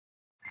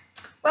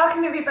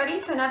Welcome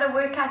everybody to another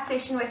workout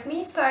session with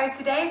me. So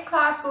today's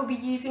class will be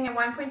using a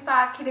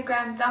 1.5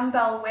 kilogram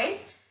dumbbell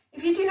weight.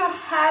 If you do not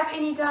have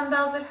any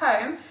dumbbells at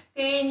home,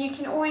 then you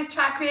can always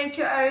try to create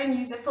your own,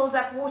 use a filled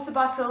up water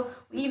bottle or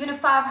even a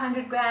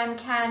 500-gram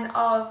can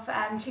of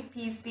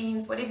chickpeas,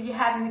 beans, whatever you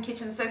have in the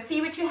kitchen. So see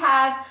what you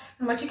have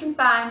and what you can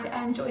find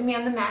and join me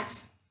on the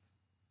mat.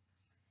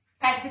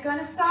 Okay, so we're going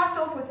to start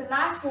off with a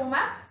light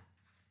warm-up.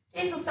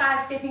 Gentle side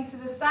stepping to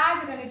the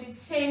side. We're going to do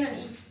 10 on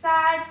each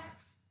side.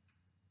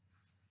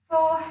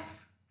 4,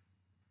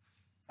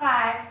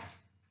 5,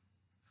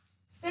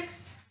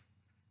 6,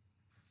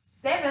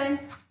 7,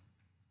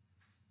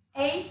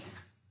 8,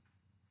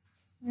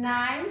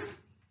 9,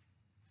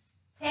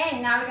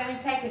 10. Now we're going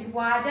to take it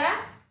wider.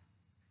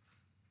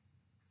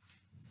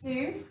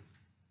 2,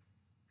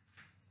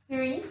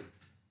 3,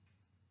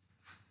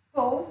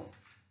 4,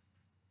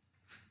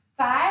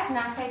 5.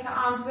 Now take our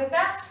arms with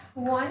us.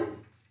 1,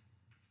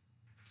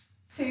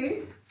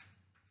 2,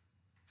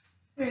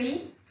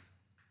 3,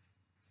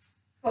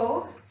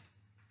 4,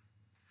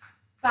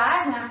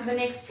 5. Now for the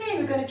next 10,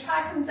 we're going to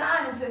try come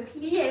down into a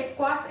plie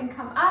squat and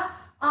come up,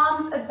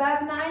 arms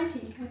above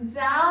 90. Come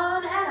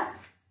down and up.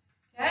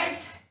 Good.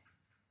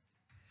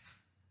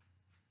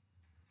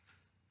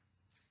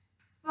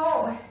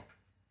 4,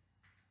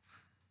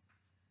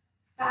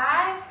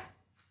 5.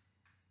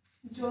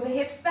 Draw the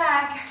hips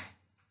back.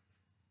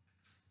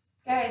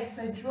 Good.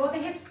 So draw the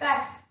hips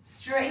back,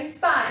 straight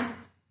spine.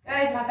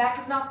 Good. My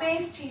back is not bent,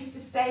 chest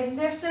stays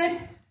lifted.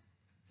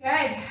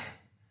 Good.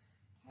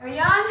 Carry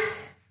on.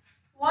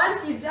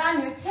 Once you've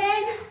done your 10,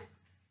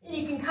 then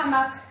you can come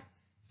up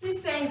to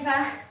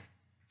center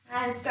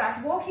and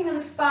start walking on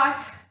the spot.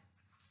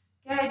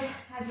 Good.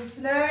 As you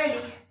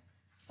slowly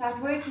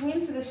start working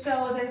into the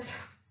shoulders.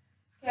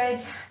 Good.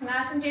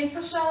 Nice and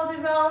gentle shoulder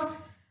rolls.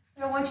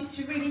 I want you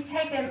to really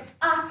take them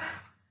up,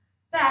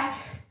 back,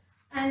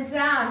 and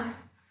down.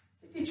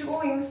 So if you're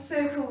drawing the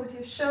circle with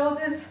your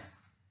shoulders,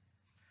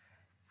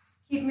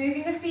 keep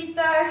moving the feet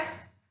though. I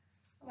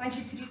want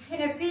you to do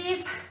 10 of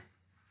these.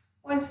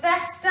 Once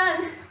that's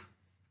done,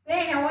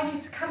 then I want you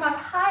to come up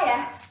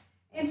higher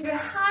into your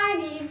high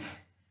knees,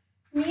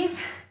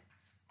 knees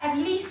at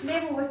least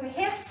level with the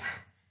hips,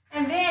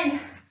 and then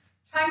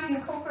trying to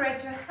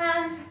incorporate your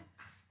hands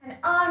and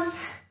arms,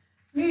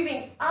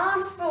 moving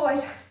arms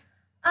forward,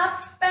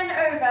 up and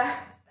over,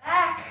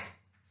 back,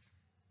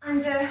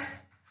 under,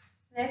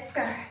 let's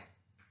go.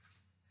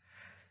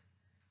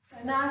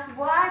 So nice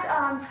wide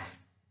arms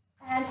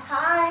and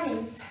high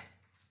knees.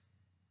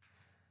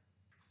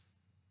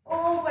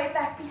 All the way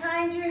back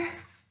behind you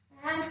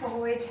and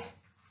forward.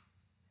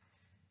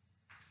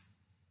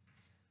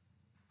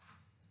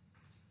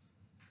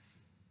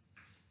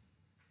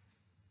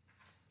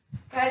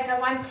 Good, so I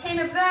want 10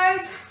 of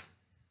those.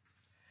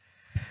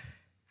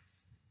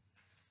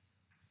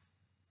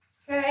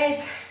 Good.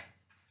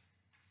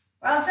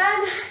 Well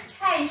done.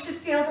 Okay, you should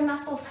feel the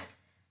muscles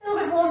a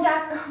little bit warmed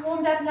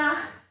up now,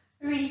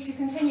 ready to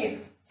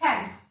continue.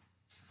 Okay,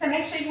 so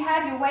make sure you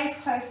have your weights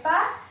close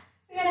by.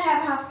 We're going to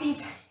have our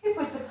feet hip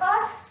width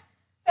apart,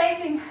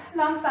 facing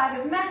alongside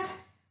of mat,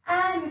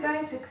 and we're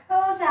going to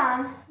curl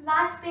down,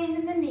 light bend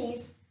in the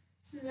knees,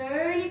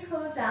 slowly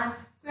curl down,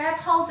 grab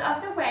hold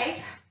of the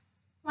weight,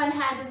 one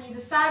hand on either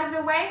side of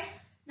the weight.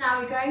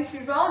 Now we're going to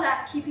roll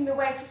up, keeping the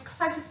weight as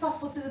close as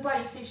possible to the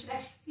body, so you should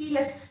actually feel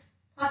it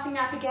passing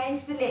up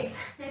against the legs.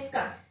 Let's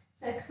go.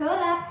 So curl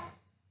up.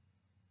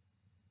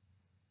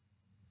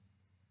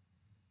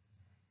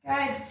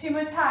 Good, 2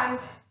 more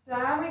times.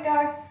 Down we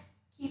go.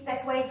 Keep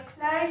that weight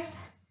close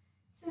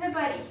to the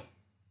body.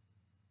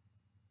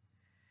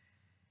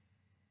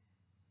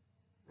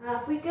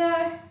 Up we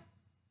go.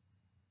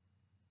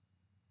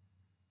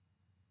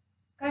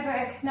 Good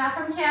work. Now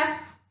from here,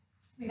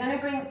 we're going to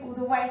bring all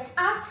the weight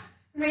up.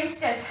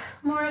 Rest it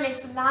more or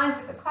less aligned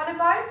with the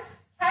collarbone.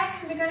 Okay,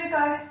 and we're going to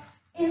go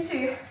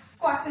into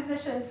squat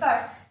position.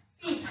 So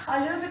feet are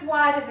a little bit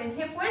wider than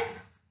hip width.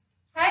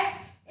 Okay,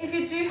 if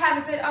you do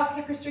have a bit of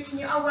hip restriction,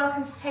 you are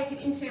welcome to take it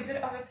into a bit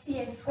of a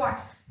plie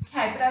squat.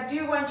 Okay, but I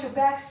do want your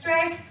back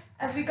straight.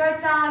 As we go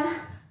down,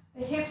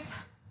 the hips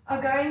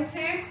are going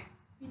to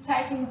be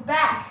taken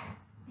back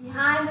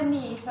behind the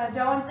knees. So I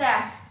don't want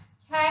that.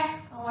 Okay,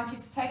 I want you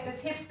to take those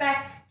hips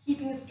back,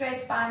 keeping a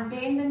straight spine.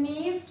 Bend the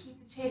knees, keep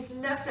the chest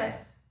lifted.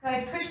 Go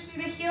ahead, push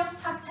through the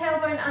heels, tuck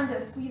tailbone under,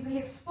 squeeze the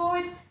hips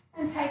forward,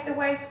 and take the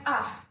weight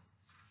up.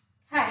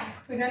 Okay,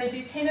 we're going to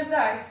do 10 of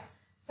those.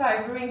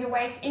 So bring the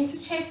weight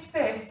into chest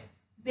first,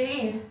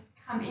 then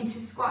come into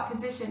squat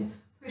position.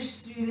 Push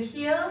through the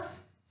heels.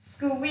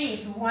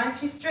 Squeeze.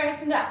 Once you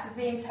straightened up,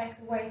 then take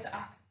the weight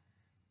up.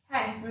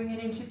 Okay, bring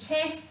it into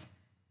chest.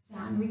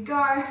 Down we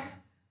go.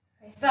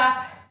 Press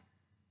up.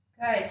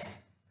 Good.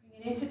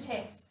 Bring it into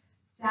chest.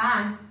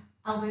 Down.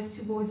 Elbows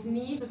towards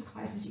knees as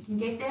close as you can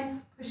get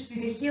them. Push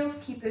through the heels.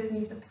 Keep those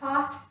knees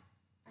apart.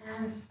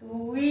 And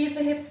squeeze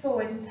the hips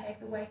forward and take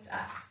the weight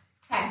up.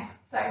 Okay,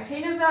 so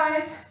 10 of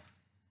those.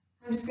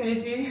 I'm just going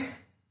to do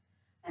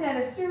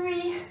another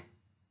 3.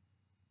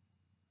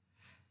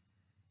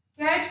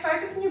 Good.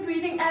 Focus on your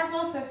breathing as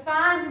well. So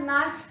find a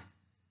nice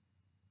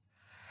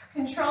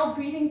controlled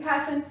breathing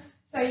pattern.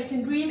 So you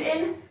can breathe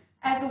in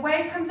as the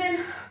weight comes in,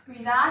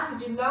 breathe out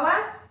as you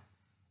lower,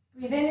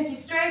 breathe in as you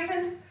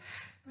straighten,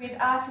 breathe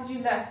out as you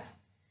lift.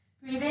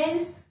 Breathe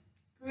in,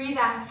 breathe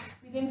out.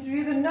 Breathe in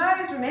through the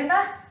nose,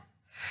 remember?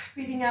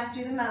 Breathing out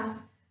through the mouth.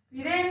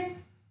 Breathe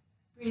in,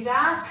 breathe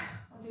out.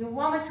 I'll do it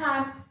one more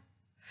time.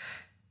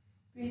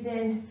 Breathe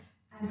in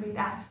and breathe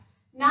out.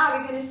 Now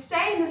we're going to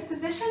stay in this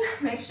position.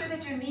 Make sure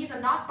that your knees are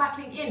not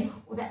buckling in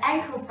or the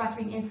ankles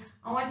buckling in.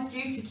 I want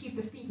you to keep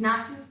the feet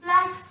nice and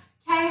flat.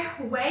 Okay,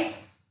 weight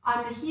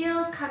on the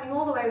heels coming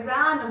all the way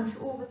around onto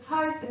all the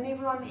toes, but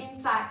never on the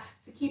inside.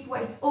 So keep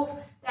weight off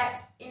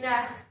that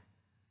inner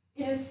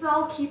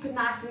sole. Keep it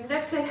nice and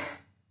lifted.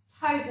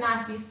 Toes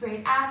nicely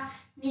spread out.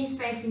 Knees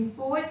facing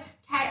forward.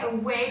 Okay,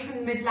 away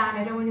from the midline.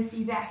 I don't want to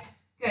see that.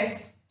 Good.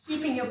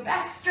 Keeping your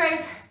back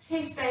straight.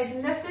 Chest stays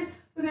lifted.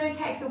 We're going to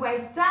take the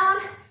weight down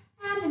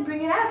and then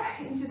bring it up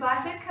into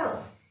bicep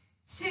curls.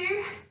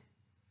 2,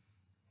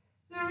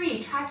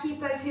 3. Try to keep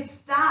those hips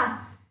down.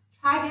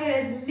 Try to get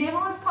it as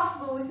level as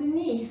possible with the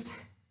knees.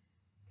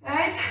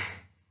 Good.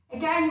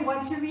 Again, you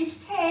want to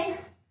reach 10.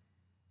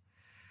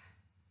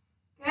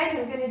 Good.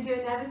 I'm going to do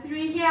another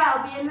 3 here.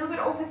 I'll be a little bit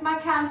off with my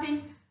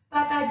counting,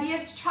 but the idea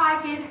is to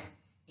try and get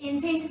in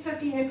 10 to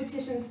 15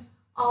 repetitions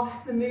of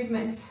the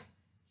movements.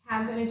 Okay,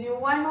 I'm going to do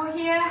one more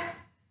here.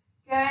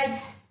 Good.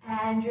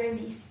 And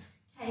release.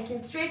 Okay, you can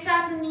stretch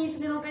out the knees a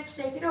little bit,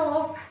 shake it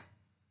off.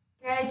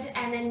 Good.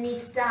 And then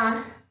meet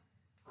down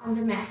on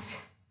the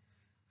mat.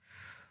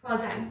 Well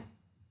done.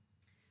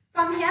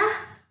 From here,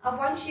 I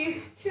want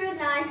you to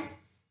align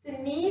the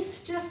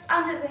knees just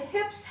under the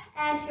hips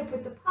and hip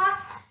width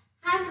apart.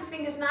 Hands or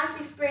fingers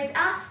nicely spread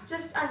out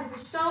just under the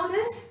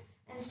shoulders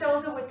and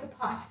shoulder width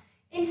apart.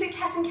 Into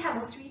cat and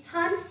camel 3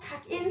 times.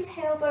 Tuck in,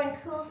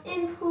 tailbone curls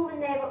in, pull the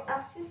navel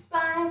up to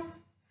spine.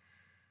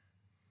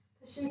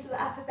 Push into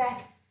the upper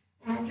back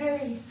and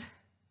release.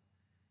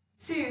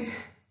 2,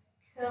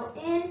 curl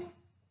in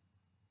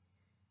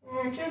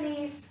and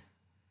release.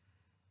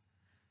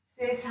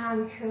 3rd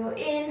time, curl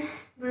in,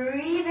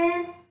 breathe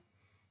in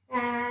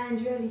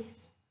and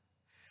release.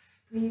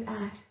 Breathe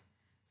out.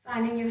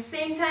 Finding your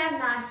center,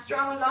 nice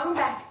strong long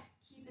back.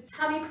 Keep the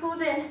tummy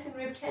pulled in and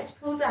ribcage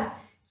pulled up.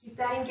 Keep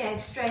that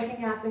engaged,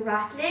 straightening out the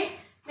right leg,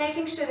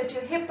 making sure that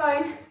your hip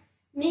bone,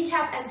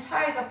 kneecap and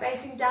toes are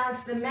facing down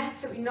to the mat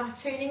so we're not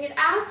turning it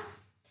out.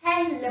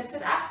 Okay, lift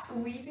it up,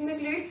 squeezing the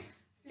glutes,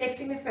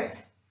 flexing the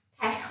foot.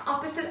 Okay,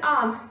 opposite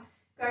arm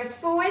goes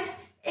forward,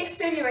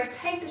 externally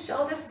rotate the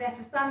shoulder so that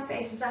the thumb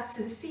faces up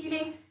to the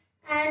ceiling,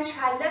 and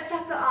try lift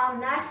up the arm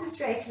nice and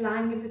straight,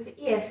 aligning it with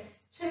the ears.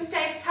 Chin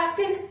stays tucked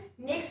in,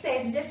 neck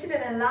stays lifted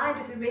and aligned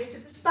with the rest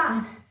of the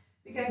spine.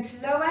 We're going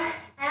to lower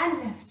and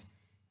lift.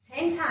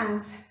 10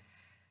 times.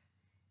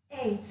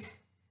 8,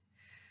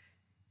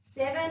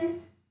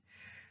 7,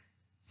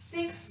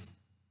 6,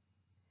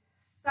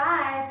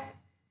 5.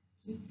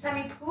 Keep the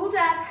tummy pulled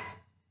up.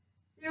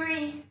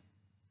 3,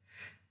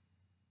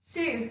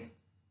 2,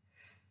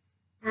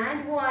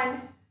 and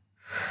 1.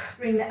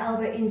 Bring the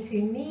elbow into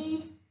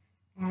knee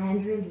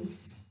and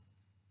release.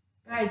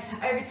 Good.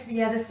 Over to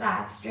the other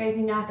side.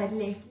 Straightening out that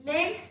left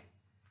leg.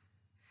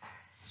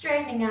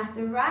 Straightening out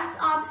the right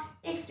arm.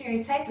 Externally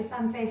rotate, the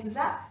thumb faces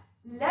up.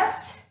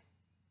 Lift.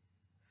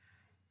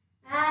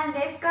 And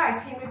let's go.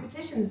 10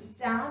 repetitions.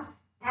 Down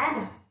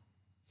and up.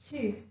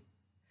 2,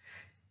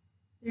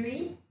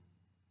 3,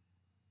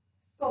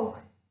 4,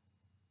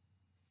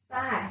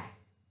 5,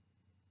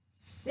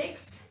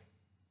 6,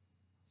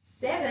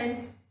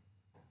 7,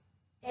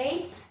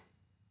 8,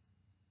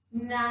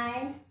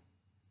 9,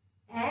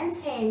 and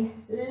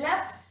 10.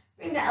 Lift.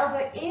 Bring the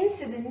elbow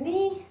into the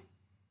knee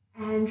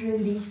and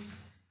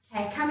release.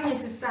 Okay, coming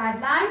into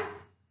side line.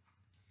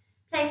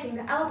 Placing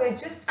the elbow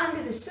just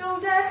under the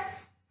shoulder.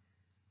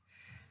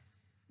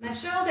 My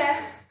shoulder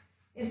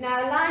is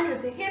now aligned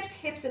with the hips,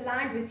 hips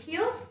aligned with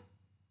heels.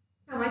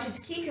 I want you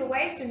to keep your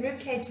waist and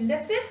ribcage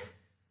lifted.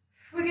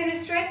 We're going to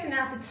straighten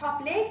out the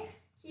top leg.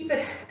 Keep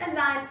it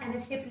aligned and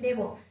at hip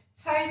level.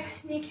 Toes,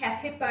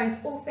 kneecap, hip bones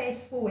all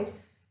face forward.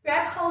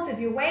 Grab hold of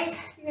your weight.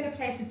 You're going to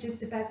place it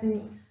just above the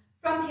knee.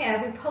 From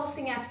here, we're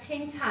pulsing up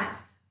 10 times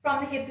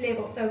from the hip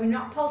level. So we're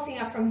not pulsing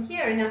up from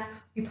here and up.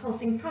 We're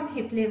pulsing from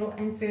hip level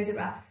and further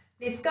up.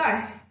 Let's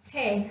go.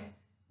 10,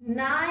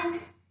 9,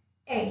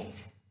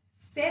 8,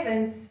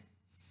 7,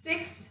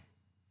 6,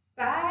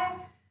 5,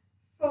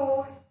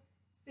 4,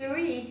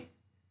 3,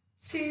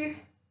 2,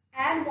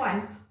 and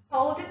 1.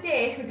 Hold it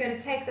there. We're going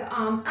to take the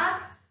arm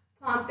up,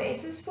 palm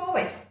faces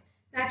forward.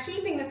 Now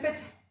keeping the foot,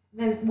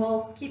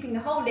 keeping the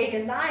whole leg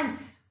aligned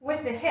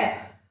with the hip,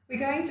 we're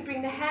going to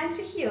bring the hand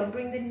to heel,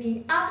 bring the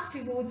knee up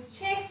towards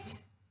chest,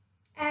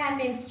 and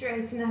then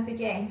straighten up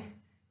again.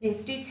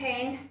 Let's do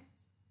 10.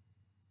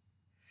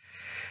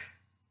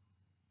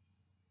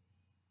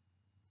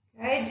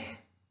 Good.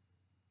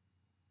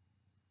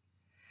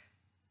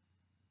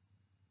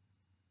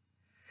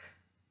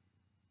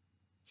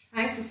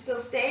 Trying to still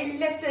stay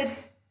lifted.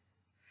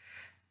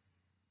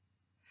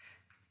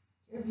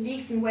 Your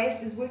release and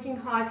waist is working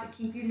hard to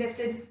keep you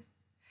lifted.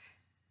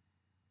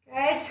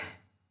 Good.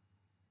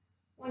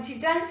 Once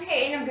you've done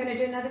 10, I'm going to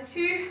do another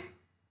 2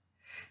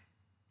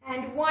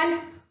 and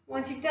 1.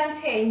 Once you've done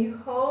 10, you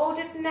hold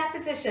it in that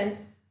position.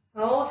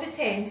 Hold for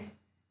 10,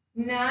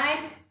 9,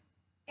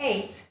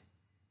 8,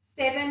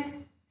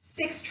 7,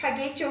 6. Try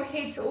get your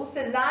head to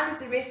also line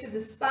with the rest of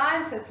the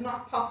spine so it's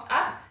not popped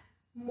up.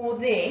 More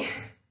there.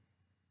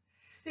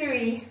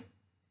 3,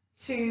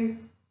 2,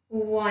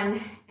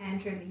 1,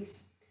 and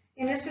release.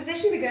 In this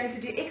position, we're going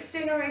to do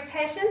external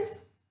rotations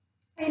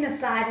in a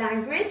side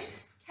lying bridge.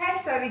 Okay,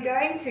 so we're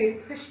going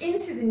to push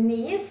into the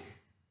knees,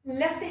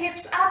 lift the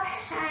hips up,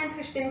 and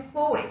push them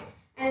forward.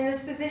 And in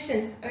this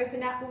position,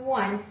 open up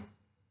 1,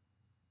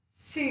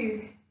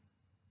 2,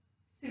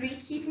 3,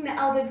 keeping the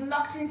elbows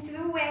locked into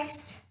the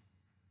waist.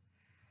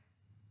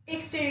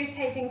 External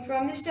rotating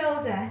from the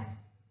shoulder.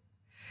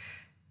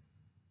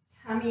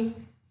 Tummy is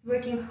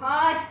working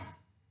hard.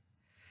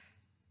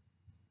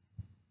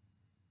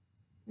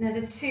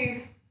 Another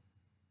 2,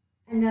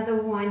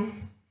 another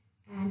 1,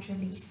 and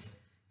release.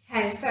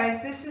 Okay, so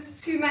if this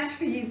is too much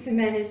for you to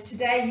manage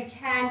today, you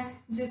can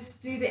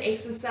just do the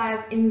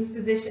exercise in this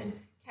position,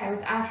 okay,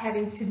 without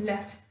having to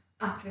lift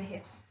up the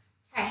hips.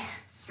 Okay,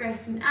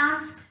 straighten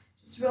out,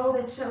 just roll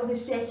that shoulder,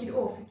 shake it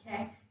off,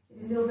 okay,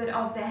 get a little bit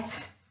of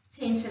that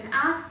tension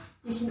out.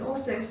 You can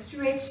also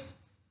stretch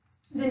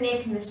the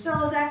neck and the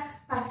shoulder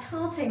by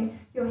tilting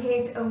your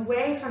head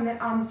away from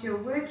that arm that you're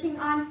working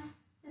on,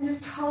 and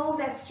just hold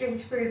that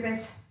stretch for a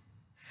bit.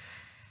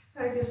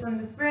 Focus on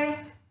the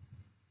breath.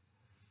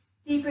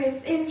 Deep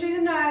breaths in through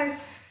the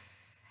nose,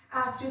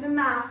 out through the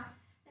mouth.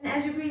 And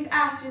as you breathe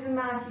out through the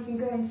mouth, you can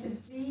go into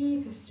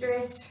deeper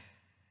stretch.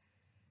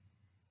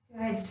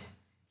 Good.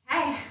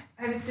 Okay,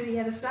 over to the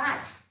other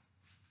side.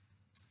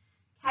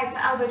 Okay, so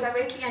elbow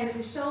directly under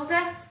the shoulder.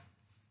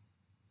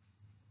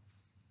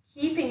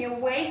 Keeping your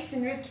waist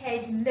and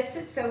ribcage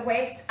lifted, so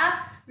waist up,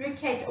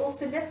 ribcage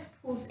also lifts,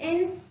 pulls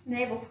in,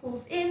 navel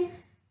pulls in.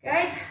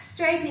 Good.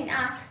 Straightening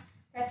out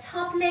that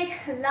top leg,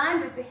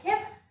 aligned with the hip,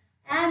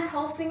 and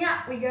pulsing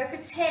up. We go for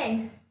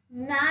 10,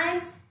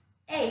 9,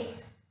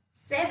 8,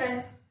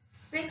 7,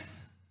 6,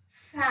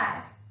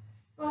 5,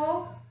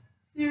 4,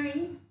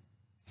 3,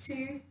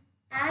 2,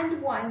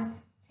 and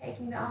 1.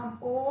 Taking the arm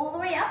all the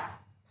way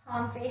up,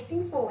 palm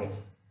facing forward.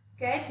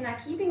 Good. Now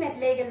keeping that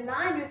leg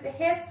aligned with the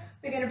hip,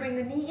 we're going to bring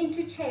the knee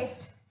into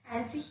chest,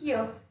 hand to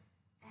heel,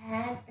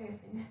 and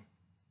open.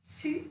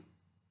 2,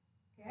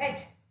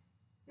 good.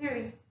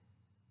 3,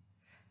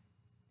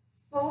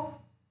 4,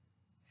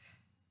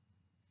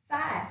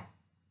 5,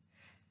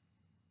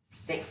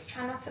 6.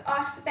 Try not to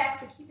arch the back,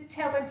 so keep the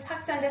tailbone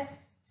tucked under.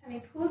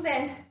 Tummy pulls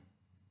in.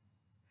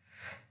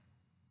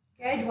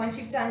 Good. Once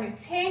you've done your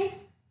 10,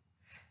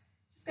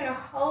 just going to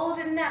hold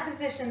in that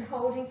position,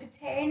 holding for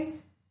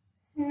 10,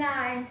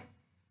 9,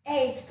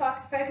 8.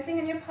 Focusing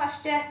on your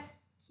posture,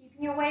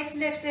 keeping your waist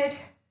lifted.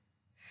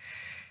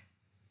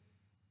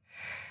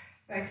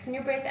 Focus on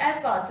your breath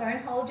as well.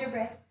 Don't hold your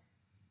breath.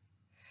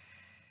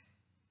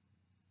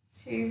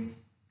 2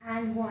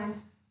 and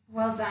 1.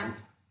 Well done.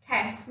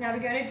 Okay, now we're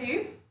going to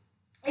do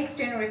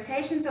external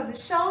rotations of the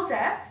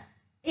shoulder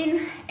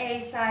in a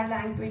side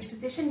lying bridge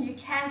position. You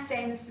can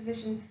stay in this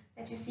position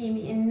that you see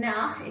me in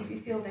now if you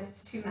feel that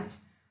it's too much.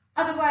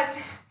 Otherwise,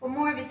 for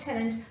more of a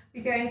challenge,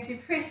 we're going to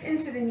press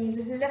into the knees,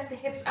 lift the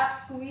hips up,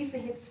 squeeze the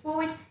hips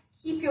forward,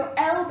 keep your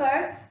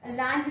elbow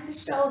aligned with the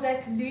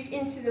shoulder, glute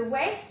into the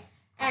waist,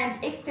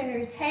 and external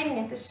rotating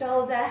at the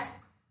shoulder.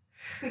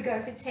 We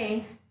go for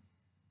 10.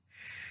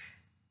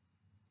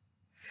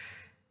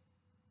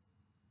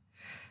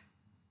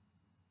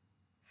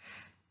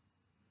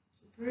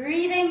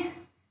 Breathing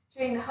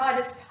during the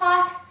hardest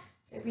part,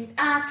 so breathe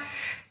out,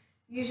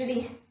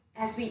 usually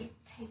as we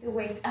take the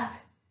weight up.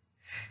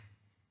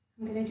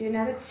 I'm going to do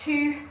another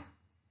 2,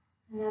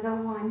 another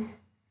 1,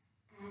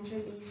 and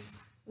release.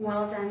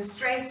 Well done.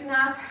 Straighten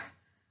up,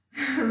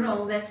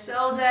 roll that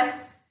shoulder,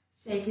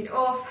 shake it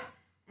off,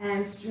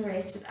 and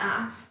stretch it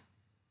out.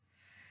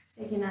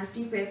 Take a nice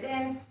deep breath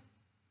in,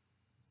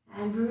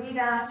 and breathe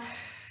out.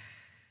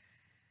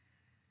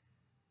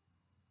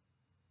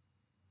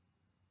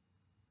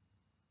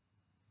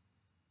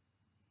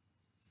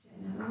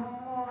 Another one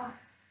more.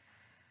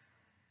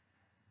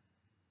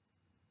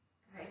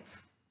 Great.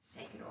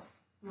 Shake it off.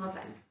 Well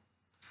done.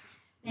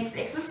 Next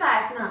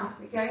exercise now.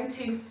 We're going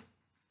to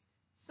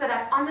sit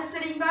up on the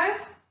sitting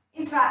bones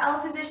into our L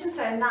position.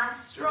 So a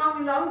nice,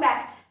 strong, long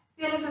back.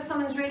 Feel as if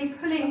someone's really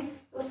pulling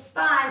your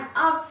spine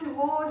up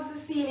towards the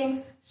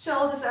ceiling.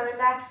 Shoulders are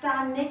relaxed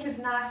down. Neck is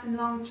nice and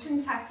long.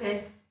 Chin tucked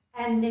in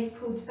and neck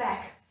pulled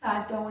back. So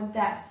I don't want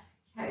that.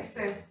 Okay,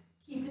 so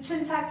keep the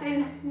chin tucked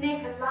in,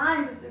 neck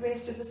aligned with the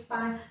rest of the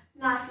spine.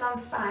 Nice long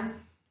spine.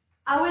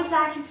 I would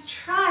like you to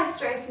try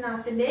straighten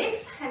out the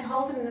legs and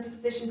hold them in this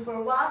position for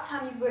a while.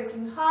 Tummy's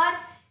working hard.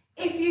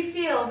 If you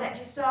feel that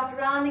you start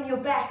rounding your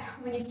back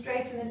when you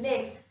straighten the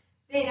legs,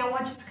 then I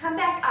want you to come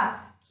back up.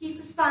 Keep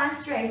the spine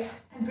straight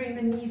and bring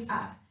the knees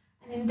up.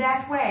 And in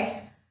that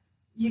way,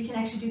 you can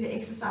actually do the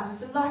exercise.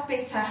 It's a lot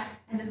better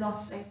and a lot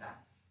safer.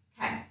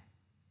 Okay.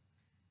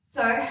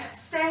 So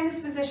stay in this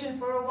position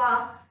for a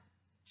while.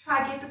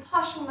 Try get the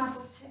postural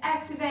muscles to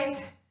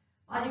activate.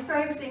 While you're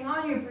focusing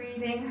on your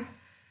breathing,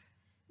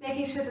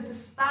 making sure that the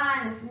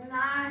spine is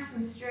nice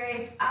and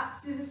straight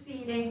up to the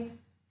ceiling.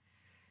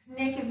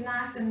 Neck is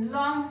nice and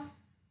long.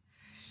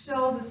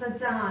 Shoulders are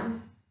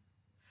down.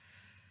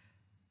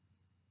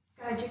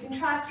 Good. You can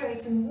try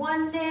straighten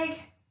one leg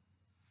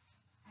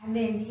and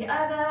then the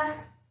other.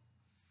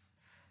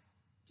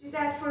 Do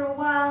that for a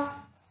while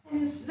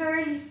and then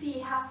slowly see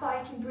how far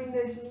you can bring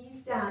those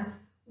knees down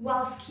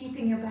whilst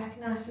keeping your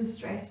back nice and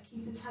straight.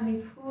 Keep the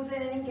tummy pulled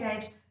in and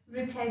engaged.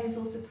 Rib cage is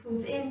also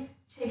pulled in.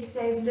 Chest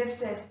stays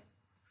lifted.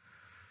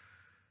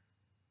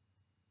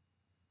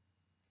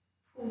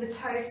 Pull the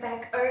toes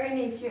back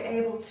only if you're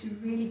able to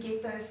really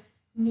get those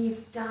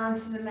knees down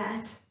to the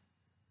mat.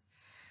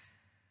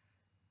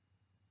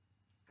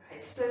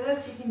 Great, so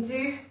this you can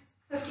do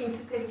 15 to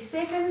 30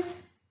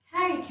 seconds.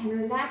 Okay, you can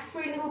relax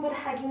for a little bit,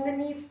 hugging the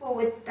knees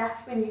forward.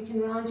 That's when you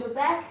can round your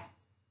back.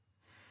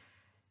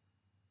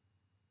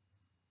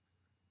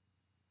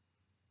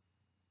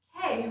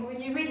 Okay,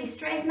 when you're ready,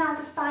 straighten out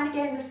the spine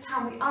again. This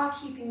time we are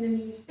keeping the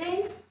knees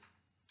bent.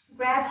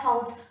 Grab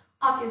hold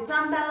of your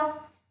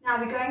dumbbell. Now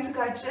we're going to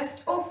go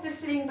just off the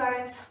sitting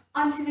bones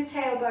onto the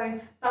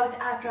tailbone, but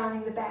without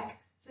rounding the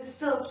back. So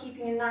still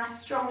keeping a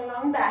nice, strong,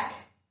 long back.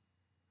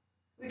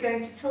 We're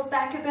going to tilt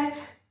back a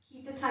bit,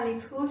 keep the tummy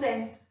pulled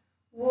in.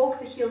 Walk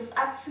the heels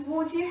up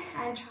towards you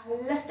and try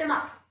to lift them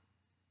up.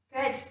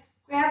 Good.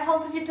 Grab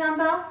hold of your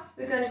dumbbell.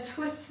 We're going to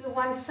twist to the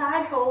one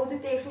side. Hold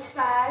it there for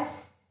 5,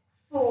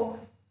 4,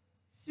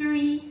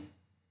 3,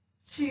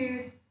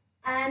 2,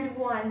 and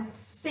 1.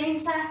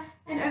 Center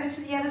and over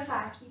to the other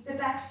side. Keep the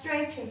back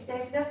straight. Chest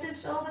stays lifted.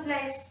 Shoulder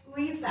blades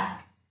squeeze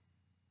back.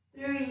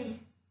 3,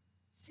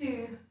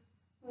 2,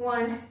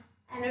 1,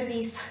 and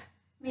release.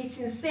 Meet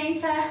in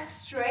center.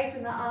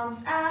 Straighten the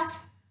arms out.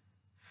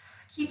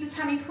 Keep the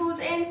tummy pulled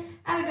in,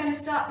 and we're going to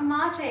start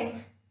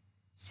marching.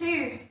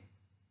 2,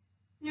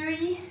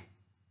 3,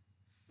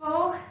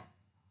 4,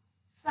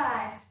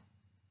 5,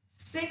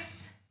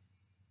 6,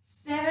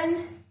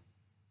 7,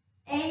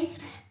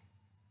 8,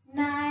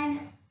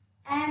 9,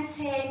 and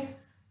 10.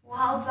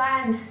 Well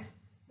done.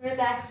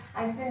 Relax,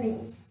 hug the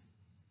knees.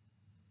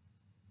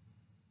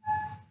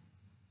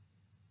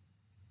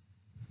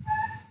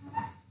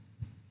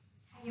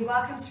 You're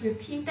welcome to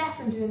repeat that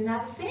and do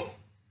another set.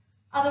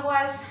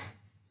 Otherwise,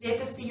 let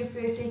this be your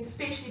first set,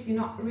 especially if you're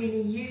not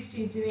really used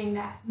to doing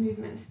that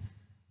movement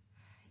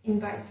in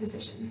both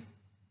position.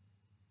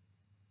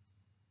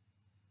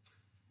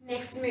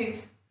 Next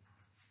move.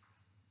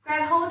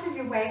 Grab hold of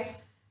your weight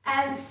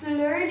and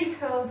slowly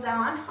curl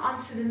down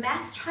onto the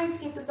mat, trying to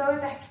get the lower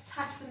back to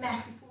touch the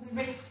mat before the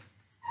rest.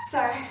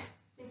 So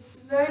let's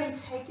slowly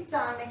take it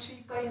down. Make sure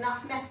you've got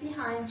enough mat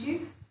behind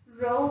you.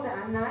 Roll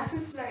down nice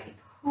and slowly.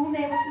 Pull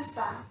navel to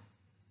spine.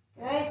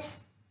 Good.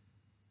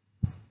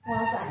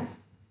 Well done.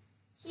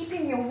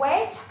 Keeping your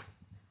weight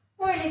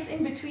more or less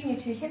in between your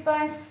two hip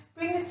bones.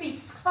 Bring the feet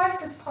as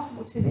close as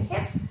possible to the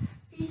hips.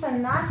 Feet are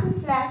nice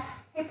and flat,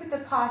 hip width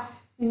apart.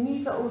 The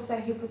knees are also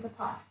hip width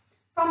apart.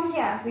 From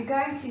here, we're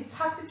going to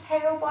tuck the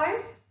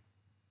tailbone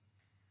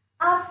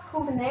up,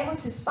 pull the navel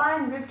to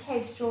spine, rib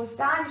cage draws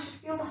down. You should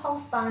feel the whole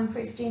spine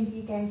press gently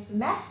against the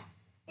mat.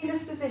 In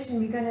this position,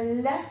 we're going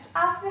to lift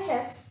up the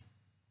hips.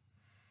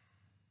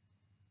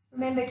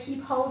 Remember,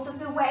 keep hold of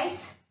the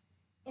weight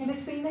in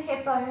between the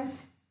hip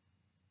bones.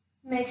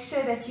 Make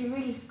sure that you're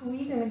really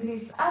squeezing the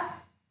glutes up.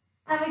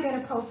 And we're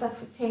going to pulse up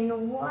for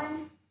 10.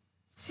 1,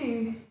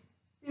 2,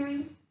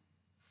 3,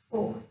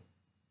 4,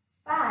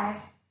 5,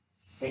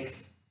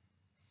 6,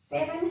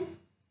 7,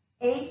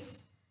 8,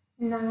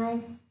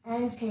 9,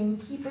 and 10.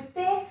 Keep it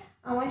there.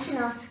 I want you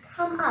now to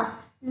come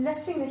up,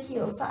 lifting the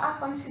heels. So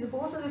up onto the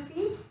balls of the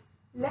feet.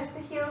 Lift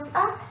the heels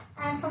up.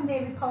 And from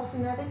there we pulse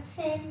another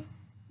 10,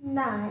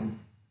 9,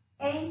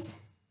 8,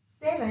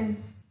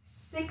 7,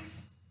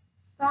 6,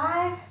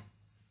 5,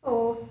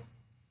 4,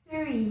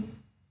 3,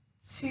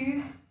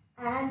 2,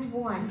 and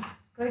 1.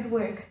 Good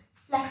work.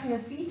 Flatten the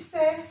feet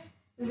first,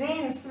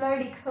 then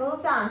slowly curl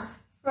down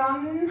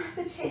from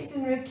the chest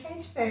and rib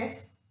cage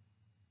first,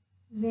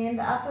 then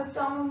the upper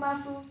abdominal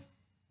muscles,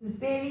 the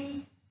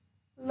belly,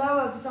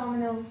 lower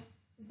abdominals,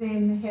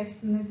 then the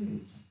hips and the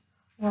glutes.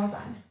 Well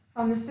done.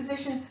 From this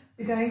position,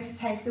 we're going to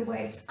take the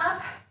weights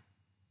up.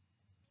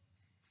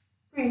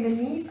 Bring the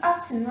knees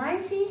up to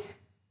 90.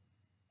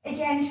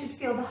 Again, you should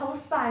feel the whole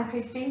spine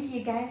press gently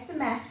against the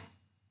mat.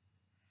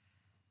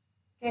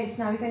 Good.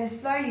 Now we're going to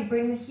slowly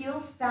bring the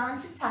heels down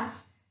to touch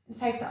and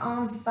take the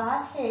arms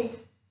above head.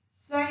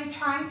 Slowly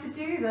trying to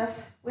do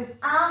this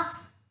without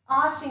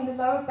arching the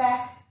lower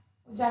back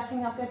or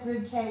jutting up that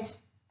rib cage,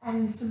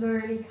 and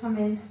slowly come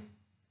in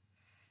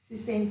to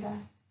center.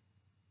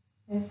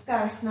 Let's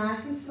go.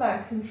 Nice and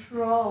slow.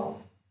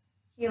 Control.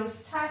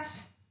 Heels touch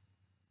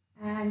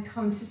and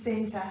come to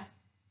center.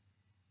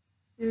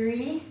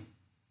 3.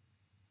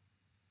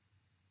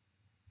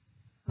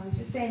 Come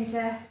to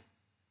center.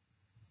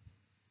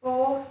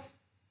 4.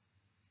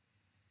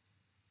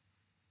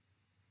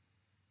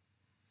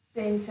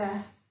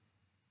 Center.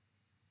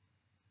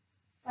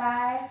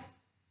 5.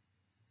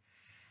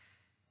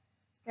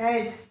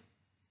 Good.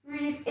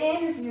 Breathe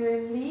in as you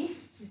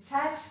release. to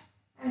touch.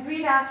 And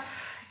breathe out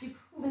as you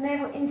pull the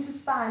navel into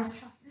spine to try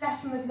to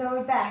flatten the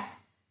lower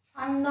back.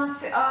 Try not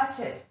to arch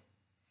it.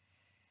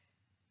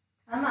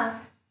 Come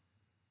up.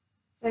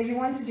 So you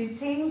want to do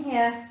 10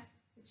 here,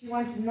 but you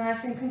want it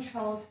nice and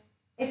controlled.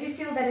 If you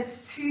feel that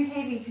it's too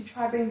heavy to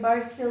try bring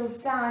both heels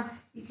down,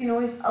 you can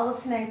always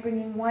alternate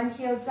bringing one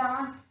heel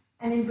down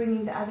and then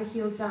bringing the other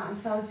heel down.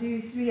 So I'll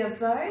do 3 of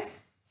those.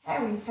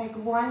 Okay, we take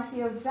one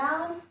heel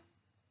down,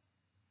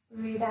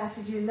 breathe out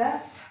as you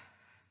lift,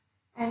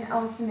 and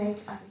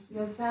alternate other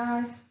heel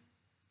down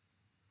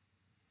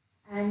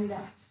and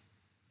lift.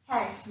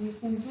 Okay, so you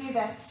can do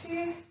that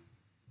too.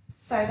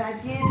 So the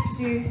idea is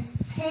to do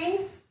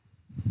 10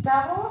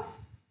 double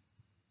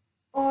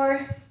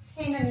or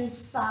 10 on each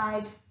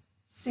side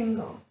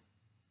single.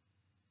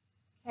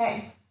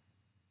 Okay.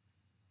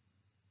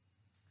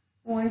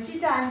 Once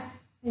you're done,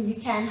 then you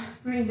can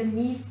bring the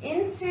knees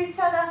into each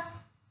other,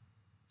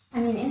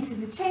 into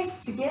the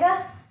chest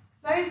together,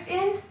 closed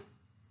in,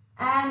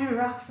 and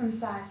rock from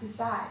side to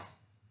side.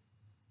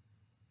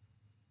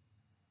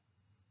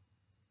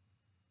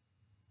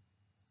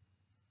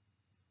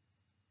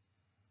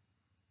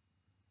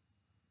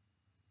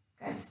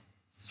 Good.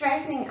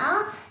 Straightening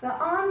out the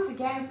arms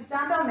again with the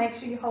dumbbell. Make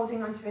sure you're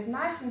holding onto it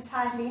nice and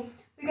tightly.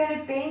 We're going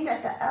to bend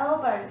at the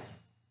elbows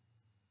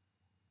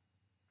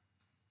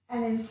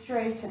and then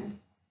straighten.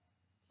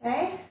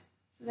 Okay,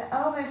 so the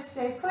elbows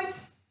stay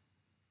put.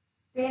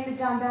 Bend the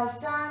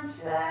dumbbells down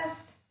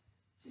just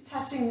to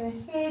touching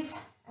the head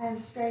and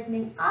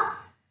straightening up.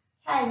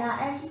 Okay, now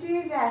as you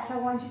do that, I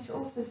want you to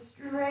also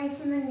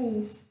straighten the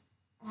knees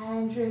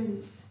and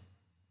release.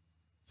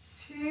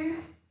 2,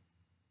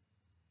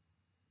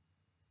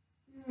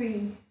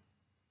 3.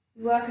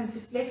 You're welcome to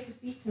flex the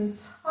feet on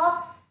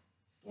top.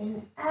 Get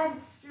an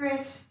added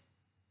stretch.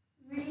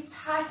 Really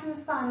tighten the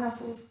thigh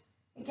muscles.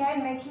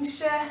 Again, making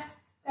sure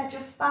that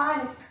your spine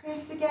is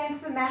pressed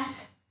against the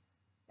mat,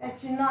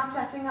 that you're not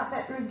jutting up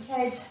that rib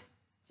cage,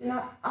 you're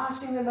not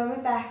arching the lower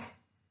back.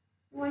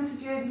 You want to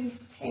do at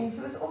least 10.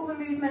 So with all the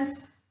movements,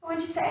 I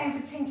want you to aim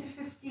for 10 to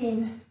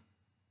 15.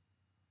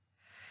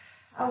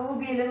 I will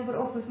be a little bit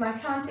off with my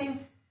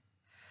counting,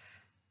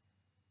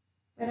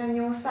 but on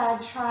your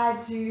side, try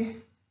to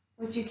do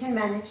what you can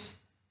manage.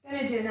 I'm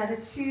going to do another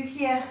 2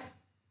 here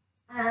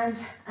and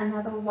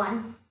another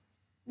 1.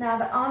 Now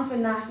the arms are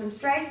nice and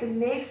straight, the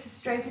legs as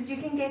straight as you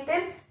can get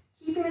them,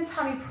 keeping the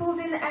tummy pulled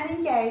in and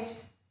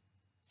engaged.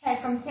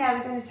 Okay, from here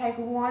we're going to take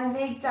one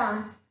leg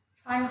down,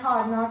 trying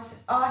hard not to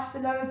arch the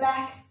lower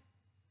back,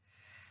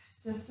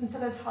 just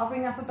until it's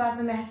hovering up above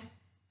the mat,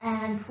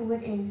 and pull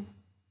it in.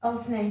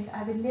 Alternate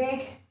other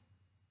leg.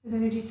 We're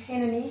going to do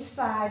 10 on each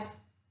side.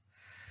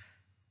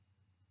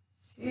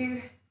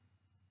 2,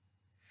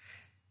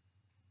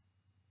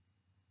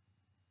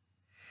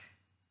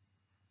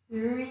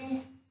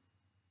 3,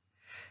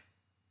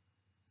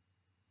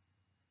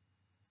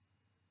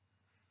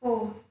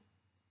 4,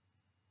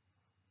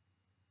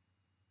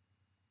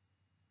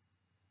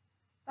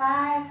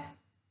 5.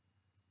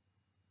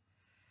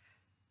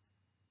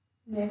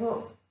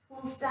 Navel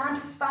pulls down to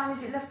spine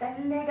as you lift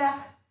that leg up.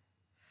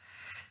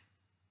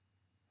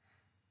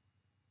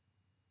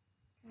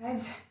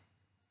 Good.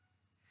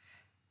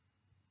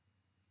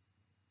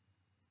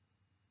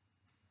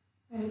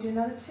 We're going to do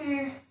another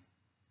 2.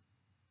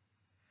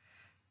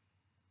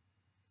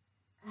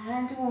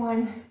 And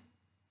 1.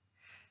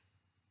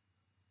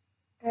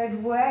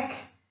 Good work.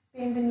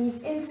 Bend the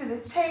knees into the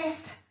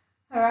chest.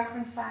 Rock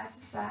from side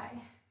to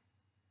side.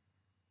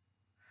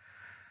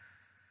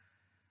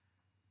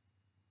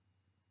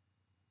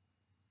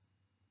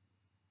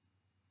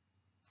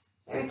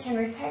 Here we can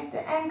rotate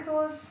the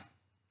ankles.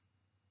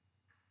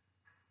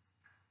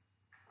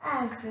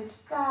 And switch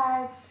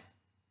sides.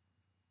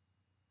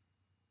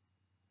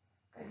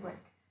 Good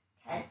work.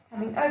 Okay,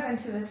 coming over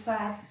into the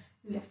side,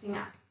 lifting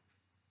up.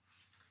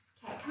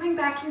 Okay, coming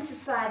back into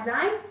side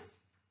line.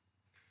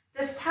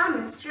 This time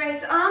with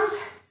straight arms,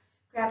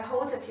 grab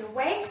hold of your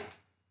weight.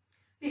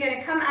 We're going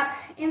to come up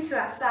into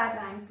our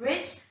sideline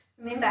bridge.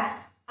 Remember,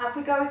 up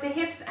we go with the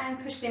hips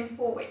and push them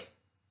forward.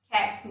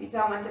 Okay, we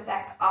don't want the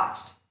back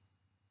arched.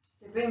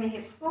 So bring the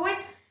hips forward.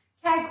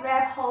 Okay,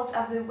 grab hold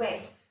of the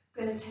weight.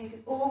 We're going to take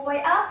it all the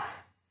way up,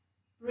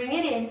 bring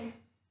it in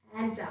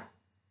and down.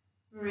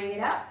 Bring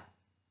it up.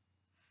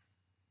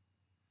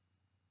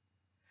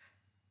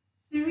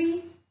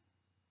 3,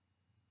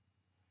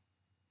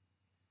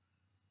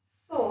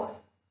 4,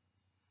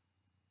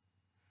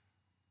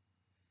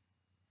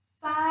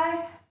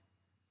 5,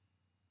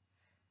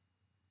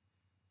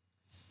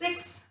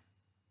 6,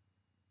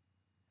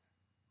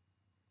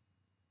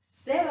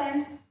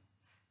 7,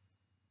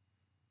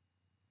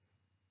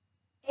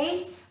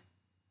 8,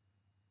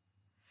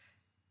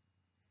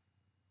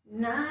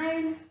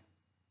 9,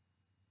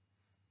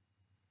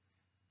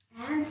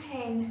 and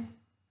 10.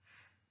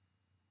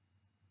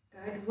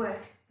 Good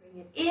work.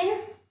 Bring it in.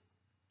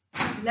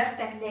 Lift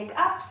that leg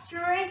up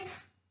straight.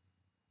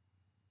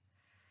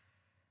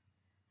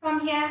 From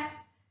here,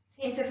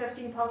 10 to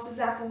 15 pulses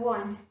up.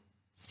 1,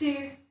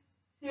 2,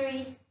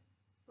 3,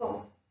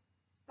 4,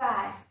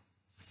 5,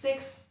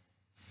 6,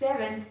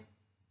 7,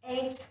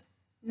 8,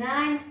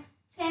 9,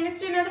 10.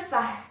 Let's do another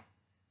 5,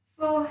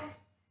 4,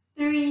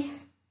 3,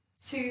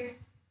 2,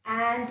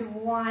 and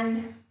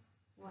 1.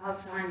 Well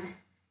done.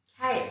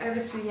 Okay,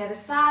 over to the other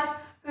side.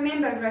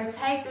 Remember,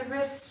 rotate the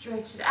wrist,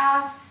 stretch it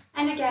out.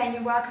 And again,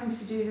 you're welcome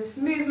to do this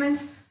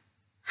movement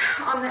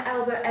on the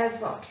elbow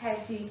as well. Okay,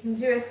 so you can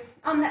do it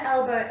on the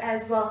elbow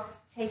as well,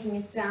 taking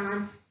it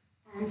down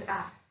and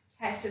up.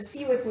 Okay, so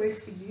see what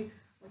works for you,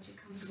 what you're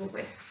comfortable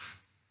with.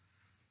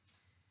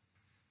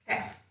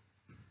 Okay,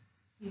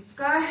 let's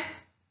go.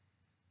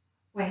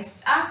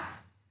 Waist up,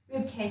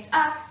 rib cage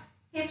up,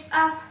 hips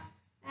up,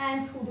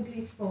 and pull the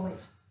glutes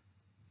forward.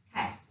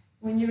 Okay,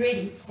 when you're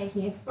ready,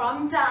 taking it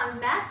from down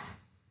mat,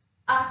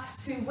 up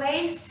to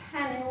waist,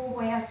 and then all the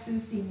way up to the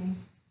ceiling.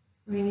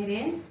 Bring it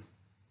in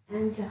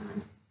and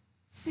down.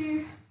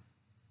 2,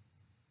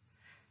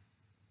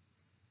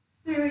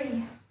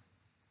 3,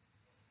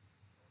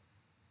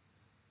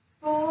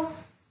 4,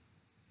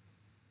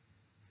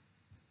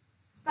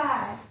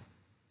 5,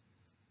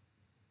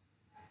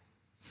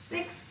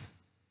 6,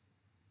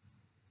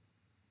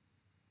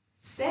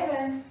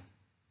 7,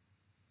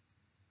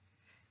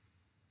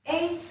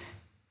 8,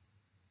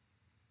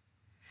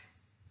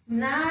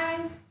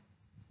 9,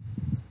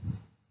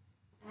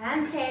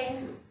 and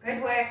 10.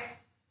 Good work.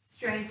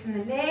 Straighten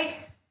the leg.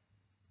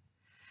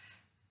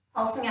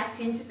 Pulsing up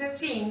 10 to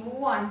 15.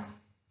 1,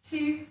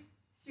 2,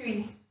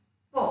 3,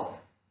 4,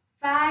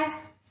 5,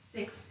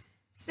 6,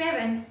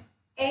 7,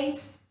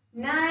 8,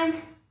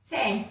 9,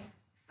 10.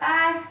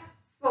 5,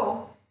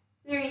 4,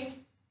 3,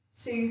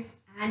 2,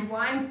 and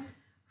 1.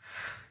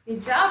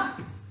 Good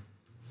job.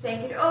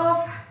 Shake it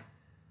off.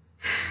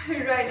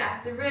 Roll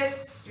out the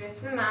wrists, stretch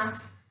them out.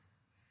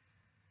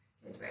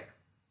 Good work.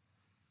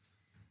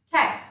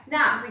 Okay,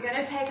 now we're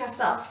going to take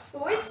ourselves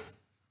forward.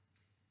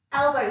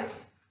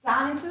 Elbows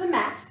down into the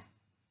mat.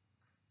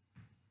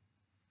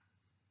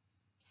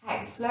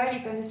 Okay, slowly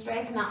going to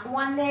straighten out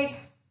one leg.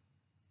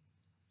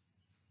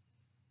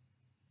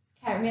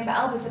 Okay, remember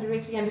elbows are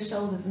directly under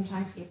shoulders. I'm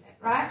trying to get that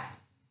right.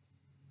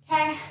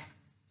 Okay,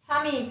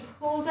 tummy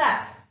pulled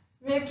up.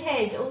 Rib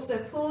cage also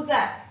pulled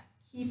up.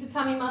 Keep the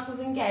tummy muscles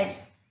engaged.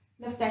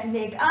 Lift that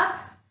leg up.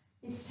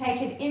 Let's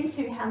take it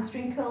into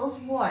hamstring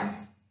curls.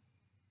 1,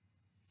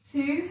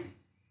 2,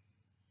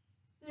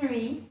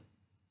 3,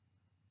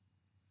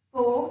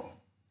 4,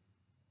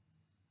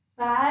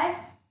 5,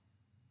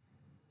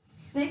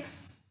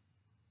 6,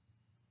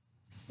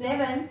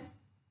 7,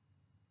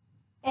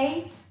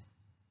 8,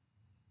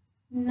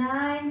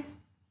 9,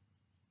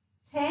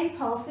 10.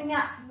 Pulsing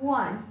up.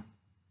 1,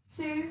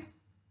 2,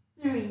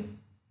 3,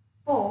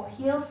 4.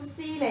 Heel to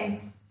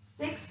ceiling.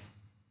 6,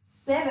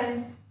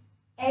 7,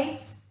 8,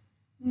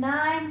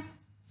 9,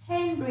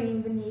 10.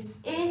 Bringing the knees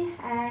in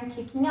and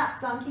kicking up.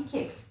 Donkey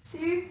kicks.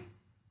 2,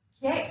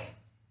 kick.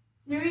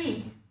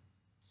 3,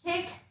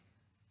 kick.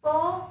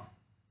 4,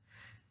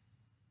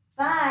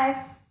 5,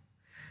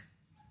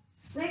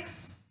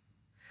 6,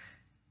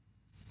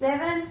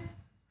 7,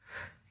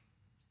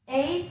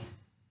 8,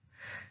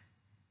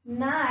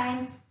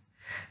 9,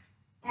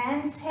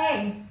 and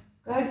 10.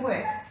 Good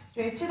work.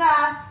 Stretch it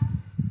out.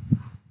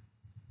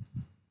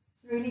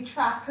 Really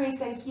try, press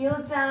that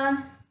heel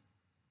down.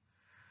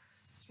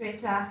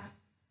 Stretch out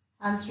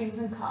hamstrings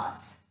and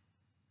calves.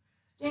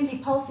 Gently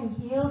pulsing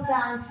heel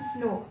down to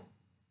floor.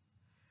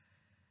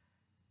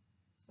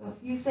 For a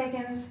few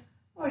seconds,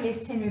 or at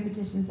least 10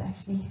 repetitions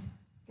actually.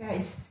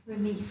 Good.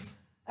 Release.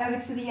 Over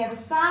to the other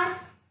side.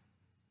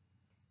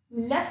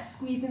 Lift,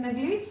 squeezing the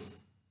glutes.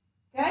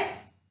 Good.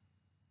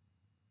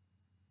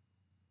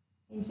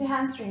 Into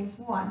hamstrings.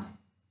 1,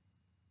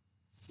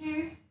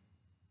 2,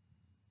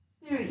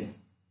 3,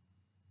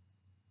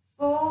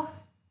 4,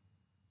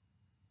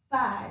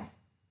 5,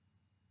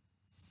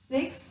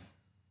 6,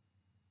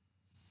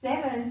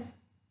 7,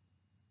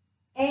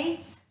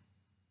 8,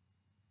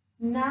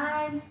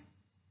 9,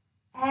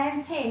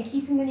 and 10.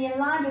 Keeping the knee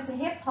aligned with the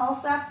hip.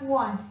 Pulse up.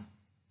 1,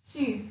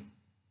 2,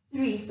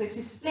 3. Foot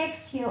is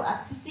flexed. Heel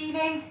up to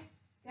ceiling.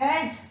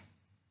 Good.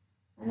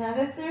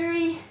 Another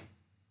 3,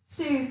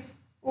 2,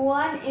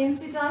 1.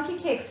 Into donkey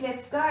kicks.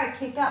 Let's go.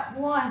 Kick up.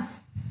 1,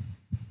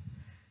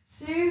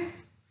 2,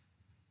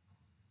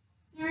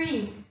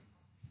 3,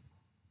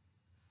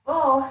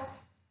 4,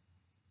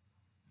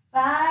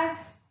 5,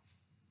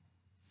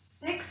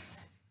 6,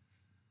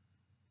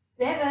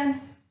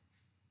 7,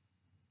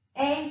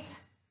 8,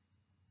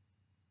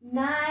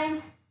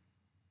 9,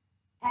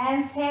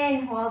 and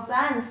 10. Well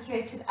done.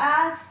 Stretch it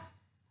out.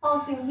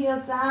 Pulsing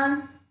heel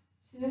down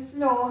to the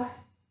floor.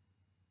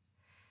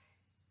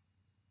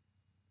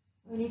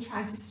 Really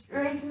trying to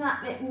straighten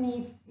up that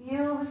knee.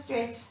 Feel the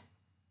stretch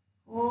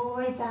all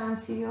the way down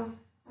to your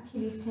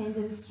Achilles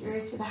tendon.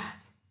 Stretch it out.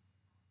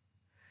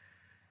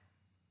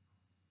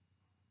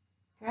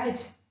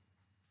 Good.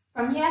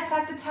 From here,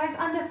 tuck the toes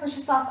under, push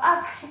yourself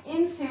up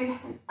into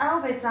an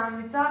elbow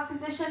downward dog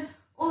position.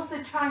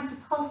 Also trying to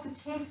pulse the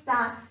chest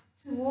down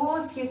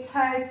towards your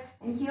toes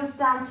and heels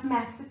down to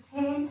mat for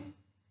 10,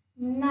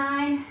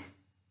 9,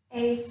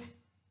 8,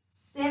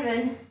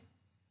 7,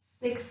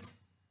 6,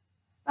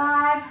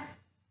 5,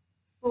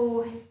 4,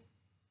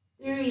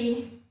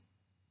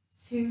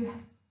 2,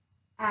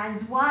 and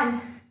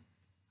 1.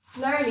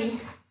 Slowly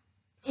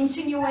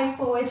inching your way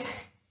forward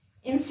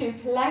into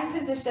plank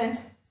position,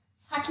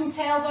 tucking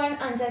tailbone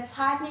under,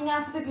 tightening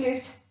up the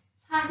glute,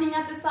 tightening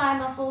up the thigh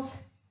muscles,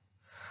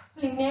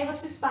 pulling navel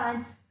to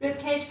spine, rib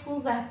cage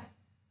pulls up.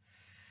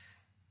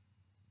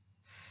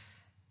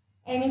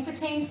 Aiming for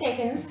 10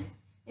 seconds.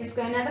 Let's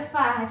go another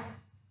 5,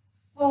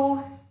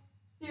 4,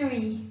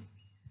 3,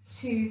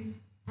 2,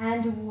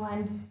 and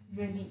 1.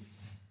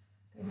 Release.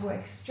 Good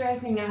work.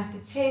 Straightening out the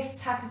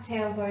chest, tuck the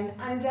tailbone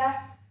under.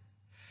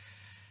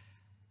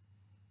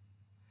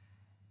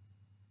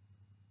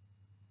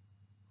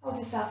 Hold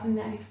yourself in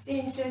that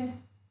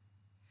extension.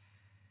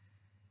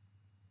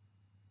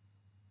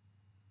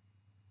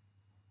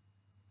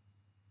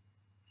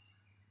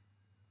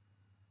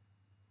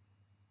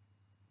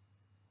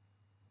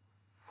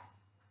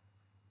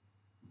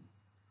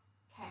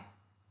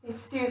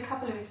 Let's do a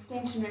couple of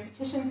extension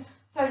repetitions.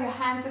 So your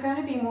hands are going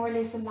to be more or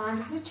less aligned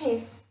with your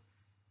chest.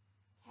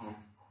 Okay.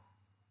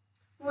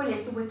 More or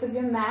less the width of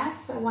your mat,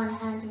 so one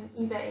hand on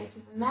either edge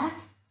of the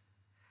mat.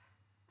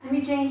 And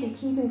we gently,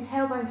 keeping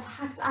tailbone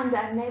tucked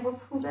under, navel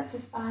pulled up to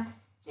spine,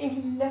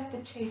 gently lift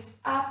the chest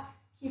up,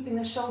 keeping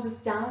the shoulders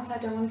down, so I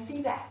don't want to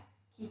see that.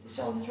 Keep the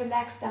shoulders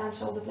relaxed down,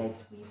 shoulder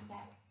blades squeeze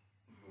back,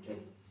 and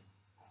release.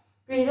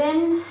 Breathe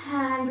in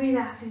and breathe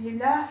out as you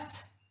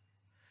lift.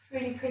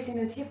 Really pressing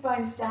those hip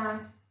bones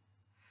down.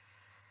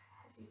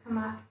 Come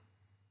up.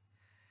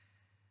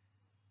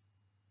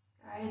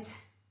 Great.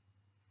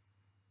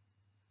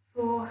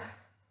 4,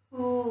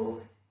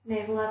 pull,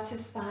 navel up to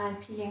spine,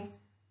 peeling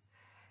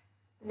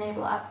the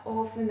navel up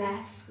off the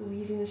mat,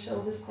 squeezing the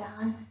shoulders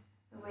down,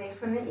 away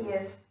from the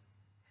ears.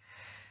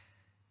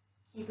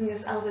 Keeping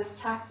those elbows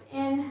tucked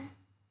in.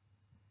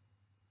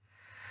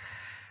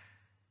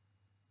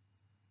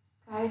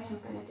 Great, I'm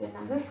going to do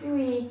number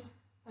 3,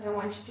 but I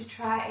want you to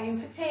try aim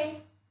for 10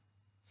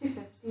 to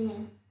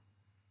 15.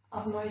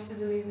 Of most of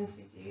the movements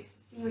we do.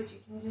 So see what you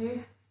can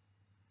do.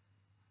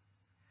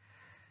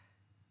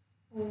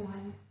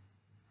 1,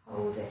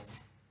 hold it.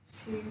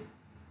 2,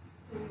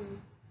 3,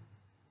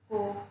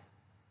 4,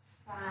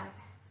 5,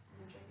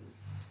 and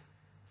release.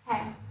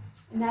 Okay,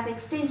 another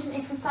extension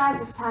exercise,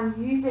 this time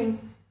using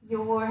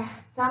your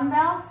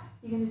dumbbell.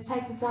 You're going to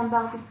take the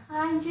dumbbell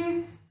behind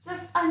you,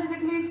 just under the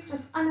glutes,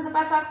 just under the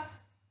buttocks.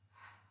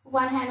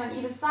 One hand on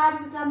either side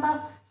of the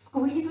dumbbell.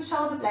 Squeeze the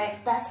shoulder blades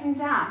back and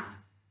down.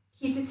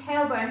 Keep the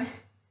tailbone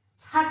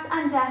tucked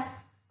under,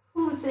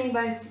 pull the sitting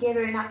bones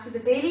together and up to the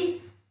belly.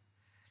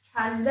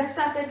 Try and lift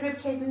up that rib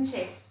cage and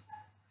chest.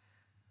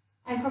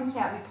 And from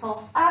here we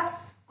pulse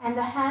up and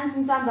the hands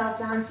and dumbbell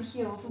down to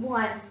heels.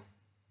 1,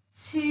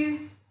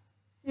 2,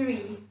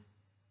 3,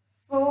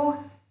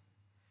 4,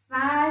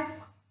 5,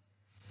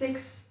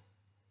 6,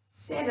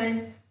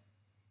 7,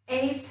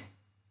 8,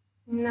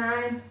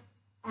 9,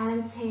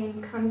 and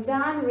 10. Come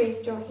down,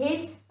 rest your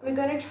head. We're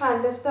going to try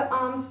and lift the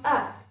arms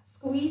up.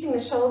 Squeezing the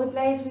shoulder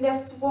blades,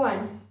 lift.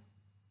 1,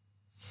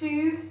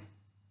 2,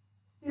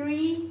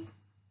 3,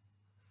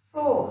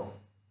 4,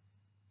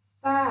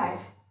 5,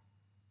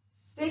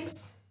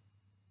 6,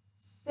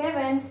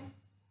 7,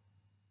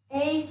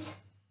 8,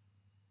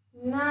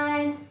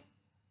 9,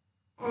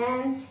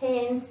 and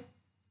 10.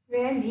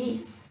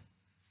 Release.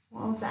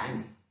 Well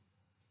done.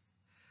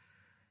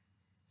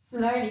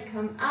 Slowly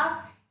come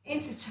up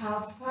into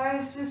child's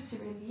pose just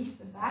to release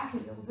the back a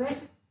little bit.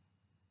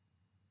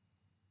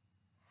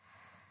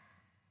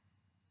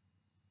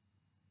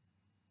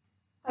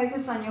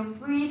 Focus on your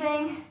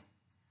breathing.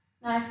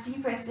 Nice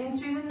deep breaths in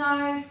through the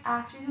nose,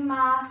 out through the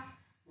mouth.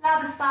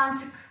 Allow the spine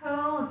to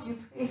curl as you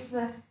press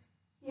the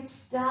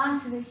hips down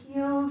to the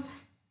heels.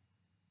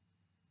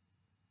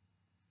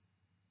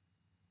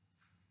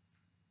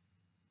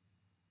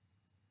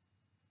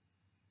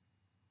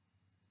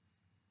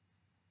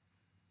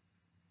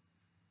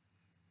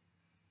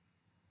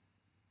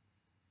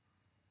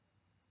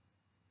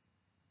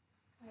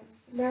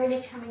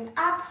 Slowly coming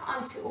up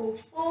onto all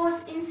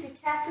fours into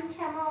cat and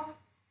camel.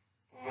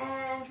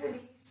 And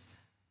release.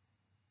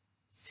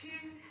 2.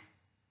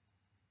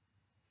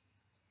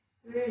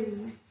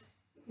 Release.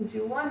 You can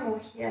do one more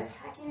here.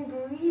 Tuck in,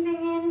 breathing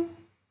in.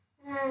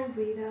 And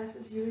breathe out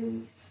as you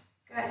release.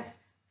 Good.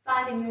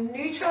 Finding your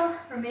neutral.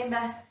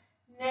 Remember,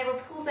 navel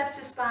pulls up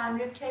to spine.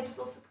 Rib cage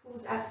also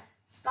pulls up.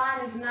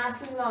 Spine is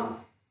nice and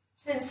long.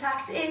 Chin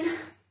tucked in.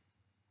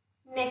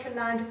 Neck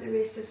aligned with the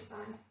rest of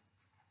spine.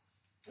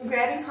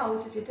 Grabbing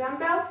hold of your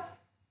dumbbell.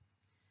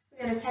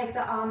 We're going to take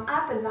the arm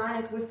up,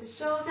 align it with the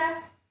shoulder.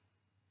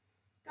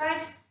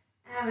 Good.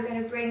 And we're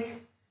going to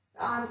bring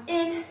the arm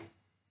in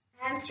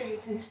and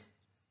straighten.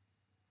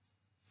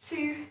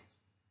 2,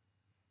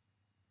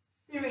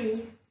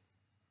 3,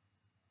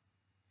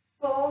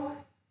 4,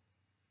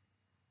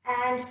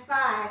 and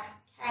 5.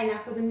 Okay, now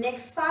for the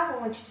next 5, I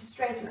want you to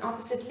straighten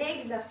opposite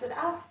leg, lift it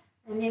up,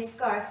 and let's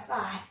go.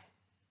 5,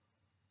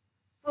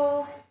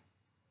 4,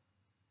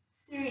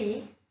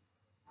 3,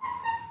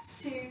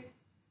 2,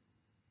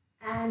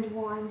 and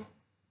 1.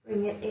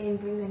 Bring it in,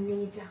 bring the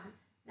knee down.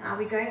 Now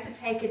we're going to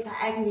take it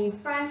diagonally in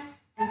front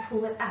and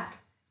pull it up.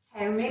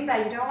 Okay, remember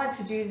you don't want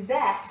to do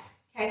that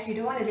Okay, so you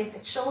don't want to let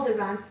that shoulder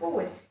round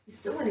forward. You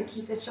still want to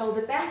keep that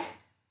shoulder back,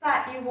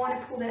 but you want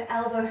to pull that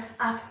elbow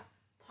up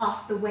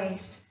past the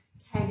waist.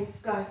 Okay, let's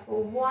go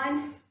for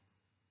 1,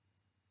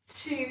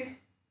 2,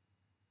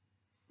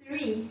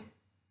 3,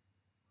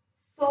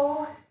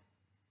 4,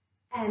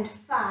 and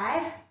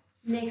 5.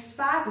 Next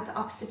 5 with the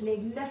opposite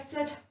leg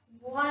lifted.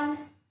 1,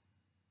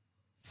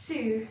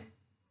 2,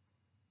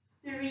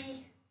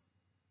 3,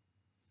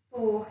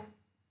 4,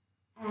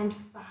 and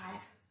 5.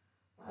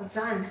 Well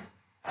done.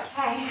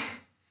 Okay,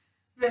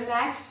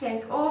 relax,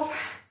 shake off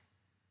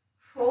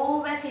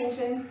all that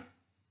tension.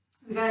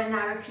 We're going to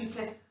now repeat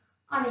it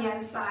on the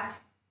other side.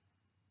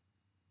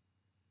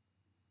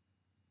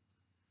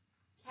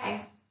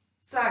 Okay,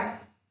 so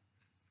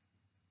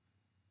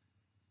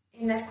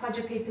in that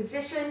quadruped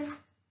position,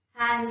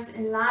 hands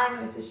in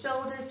line with the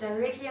shoulders,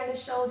 directly under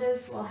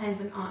shoulders, well, hands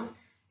and arms,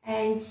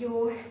 and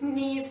your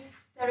knees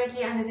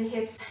directly under the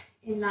hips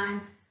in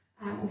line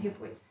or hip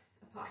width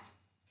apart.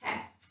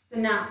 Okay, so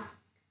now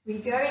we're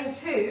going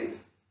to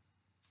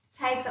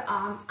take the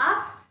arm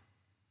up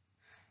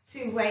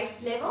to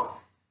waist level.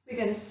 We're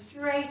going to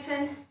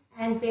straighten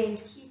and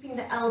bend, keeping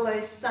the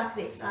elbow stuck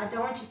there. So I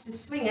don't want you to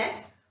swing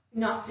it.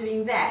 We're not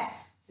doing that.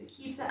 So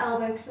keep the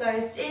elbow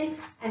closed in.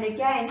 And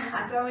again,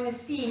 I don't want to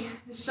see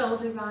the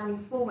shoulder rounding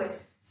forward.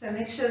 So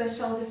make sure the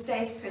shoulder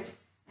stays put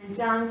and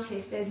down,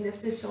 chest stays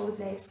lifted, shoulder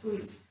blades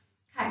squeeze.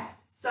 Okay,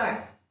 so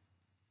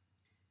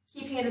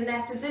keeping it in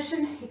that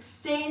position,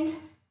 extend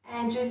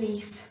and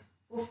release.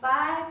 For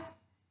 5,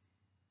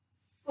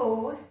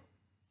 4,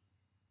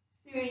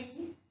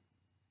 3,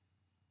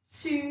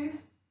 2,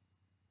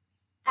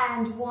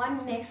 and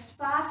 1. Next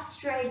 5,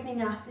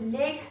 straightening out the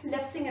leg,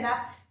 lifting it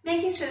up,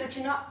 making sure that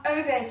you're not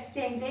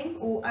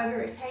overextending or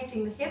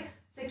over-rotating the hip,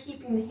 so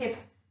keeping the hip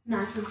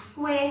nice and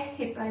square,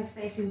 hip bones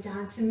facing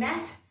down to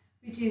mat.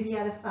 We do the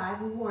other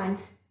 5. 1,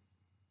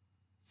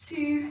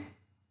 2,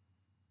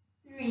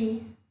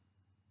 3,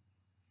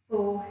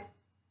 4,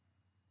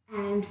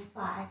 and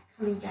 5.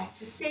 Coming back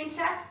to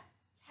center.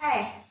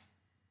 Okay,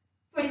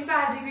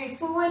 45-degree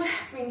forward,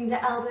 bringing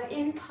the elbow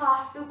in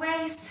past the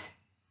waist.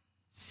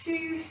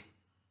 2,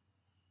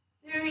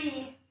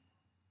 3,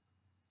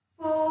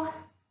 4,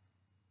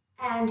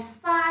 and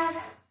 5.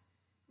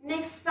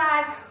 Next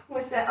 5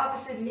 with the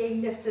opposite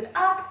leg lifted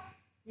up.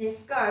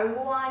 Let's go.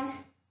 1,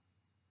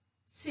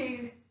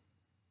 2,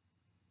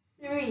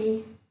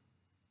 3,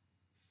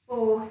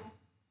 4,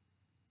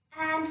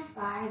 and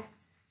 5.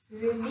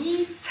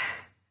 Release.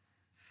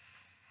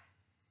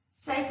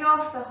 Shake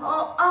off the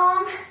whole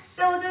arm,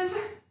 shoulders.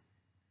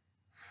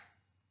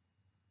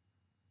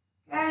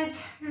 Good.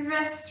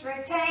 Wrists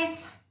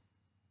rotate.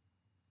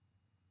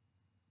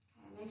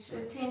 Okay, make sure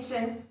the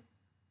tension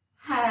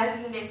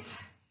has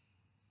let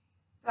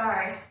go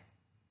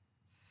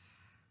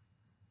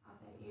of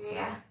that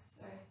area.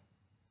 So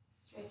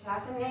stretch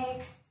out the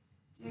neck.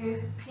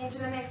 Do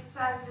pendulum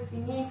exercises if you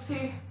need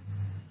to.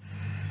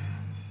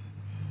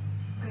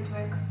 Good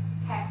work.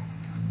 Okay.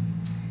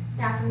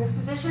 Now from this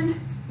position,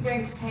 we're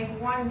going to take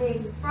one leg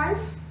in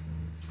front.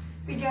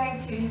 We're going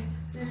to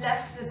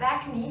lift the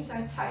back knee, so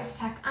toes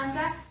tuck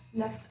under,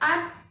 lift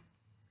up.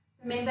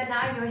 Remember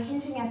now you're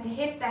hinging at the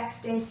hip, back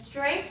stays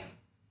straight.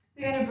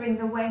 We're going to bring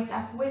the weight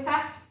up with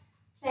us,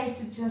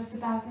 place it just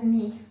above the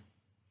knee.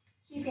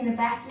 Keeping the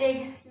back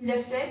leg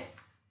lifted,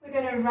 we're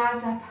going to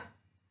rise up,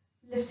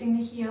 lifting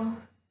the heel.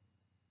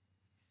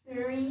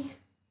 3,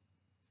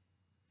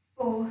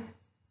 4,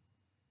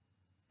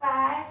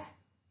 5,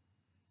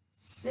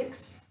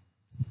 6,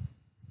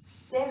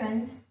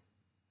 7,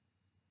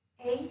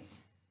 8,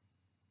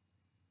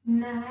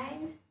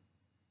 9,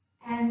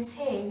 and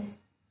 10.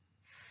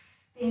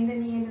 Bend the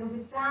knee a little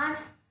bit down,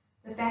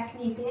 the back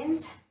knee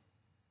bends.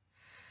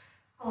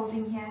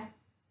 Holding here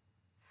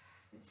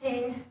for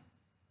 10.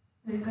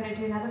 Then we're going to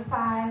do another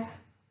 5,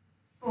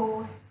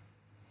 4,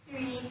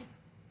 3,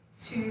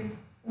 2,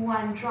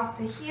 1. Drop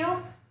the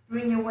heel,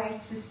 bring your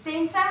weight to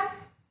center.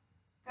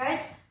 Good.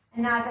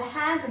 And now the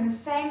hand on the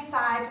same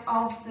side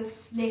of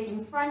this leg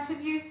in front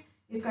of you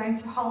is going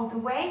to hold the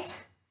weight.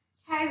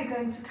 Okay, we're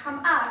going to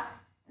come up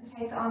and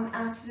take the arm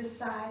out to the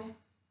side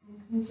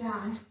and come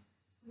down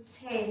for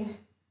 10.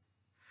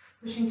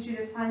 Pushing through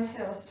the front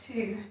heel.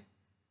 2,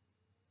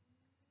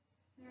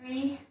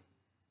 3,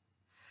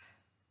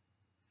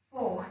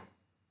 4,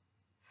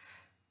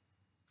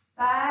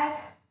 5,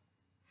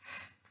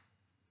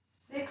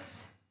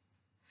 6,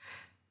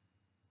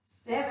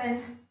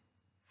 7,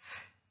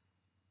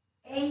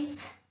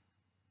 8,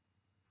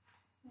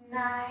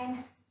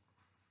 9,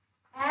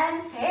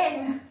 and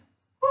 10.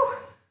 Whew.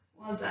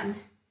 Well done.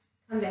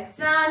 Come back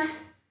down.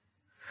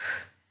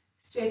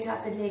 Stretch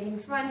out the leg in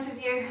front of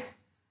you.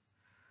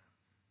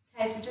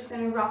 Okay, so we're just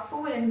going to rock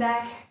forward and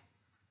back.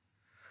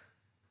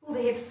 Pull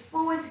the hips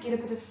forward to get a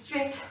bit of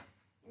stretch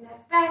in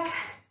that back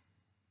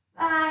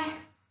thigh.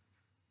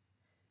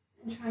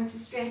 And trying to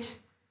stretch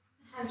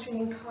the hamstring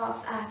and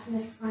calves out in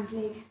that front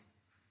leg.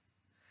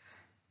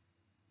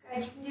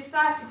 Good, you can do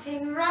 5 to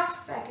 10 rocks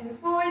back and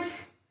forward.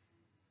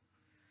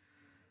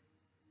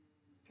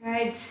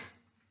 Good.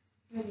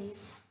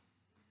 Release.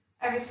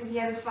 over to the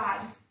other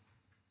side.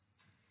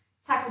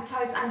 Tuck the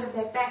toes under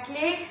that back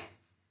leg,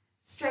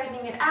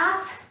 straightening it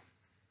out,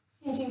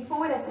 hinging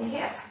forward at the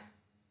hip.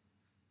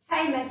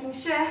 Okay, making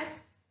sure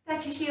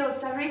that your heel is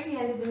directly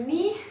under the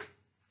knee.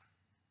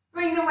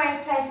 Bring the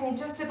weight, placing it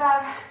just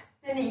above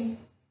the knee.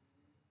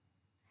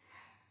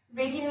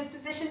 Ready in this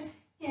position,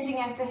 hinging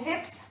at the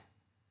hips.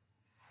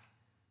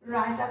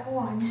 Rise up,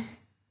 1,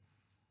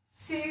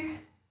 2,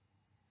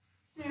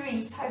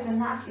 3. Toes are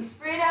nicely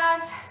spread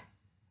out.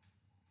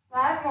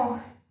 5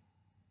 more.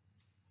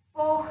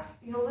 4.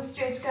 Feel the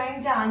stretch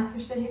going down.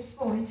 Push the hips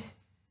forward.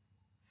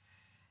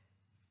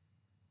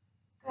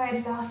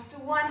 Good. Last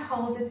 1.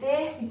 Hold it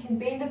there. You can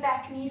bend the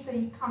back knee so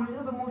you come a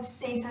little bit more to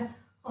center.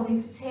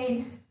 Holding for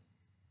 10.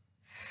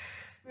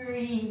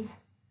 Breathe.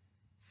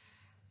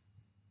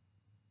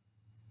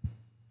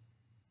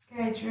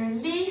 Good.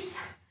 Release.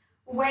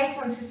 Weight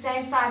onto the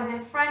same side of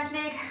that front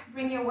leg.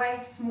 Bring your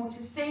weights more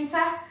to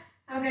center.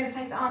 And we're going to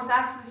take the arms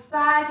out to the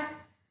side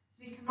as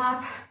we come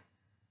up.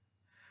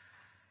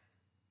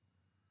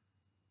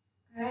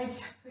 Good.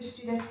 Push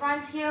through that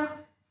front heel.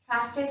 Try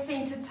to stay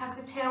centered. Tuck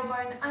the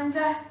tailbone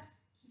under.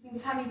 Keeping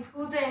tummy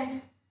pulled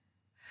in.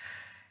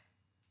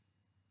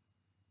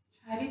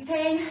 Try to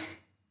 10.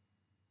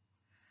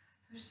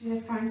 Push through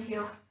that front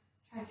heel.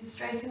 Try to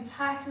straighten,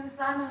 tighten the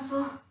thigh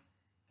muscle.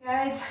 Good.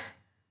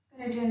 I'm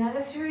going to do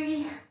another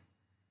 3,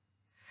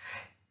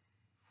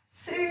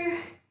 2,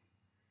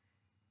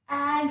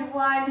 and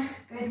 1.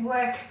 Good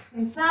work.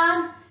 Coming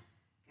down.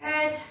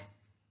 Good.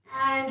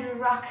 And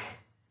rock.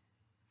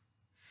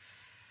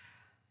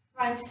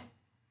 Front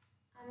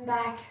and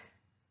back.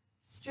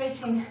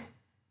 Stretching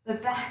the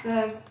back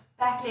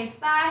leg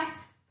thigh.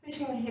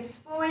 Pushing the hips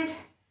forward.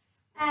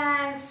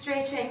 And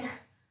stretching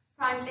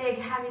front leg,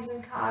 hammies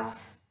and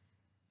calves.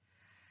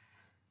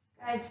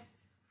 Good.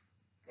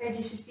 Good.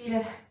 You should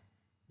feel it.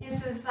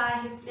 Into the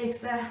thigh, hip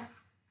flexor.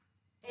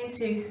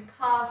 Into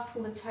calves,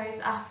 pull the toes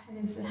up and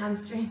into the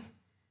hamstring.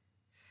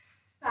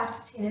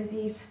 5 to 10 of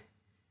these.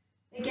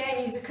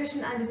 Again, use a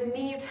cushion under the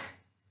knees.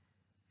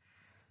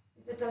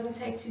 If it doesn't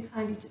take too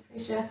kindly to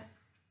pressure,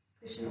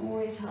 cushion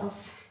always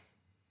helps.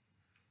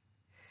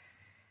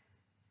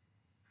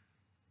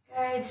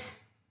 Good.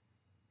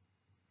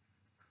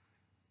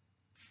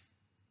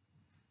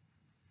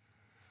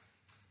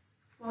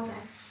 Well done.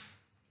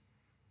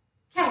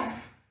 Okay,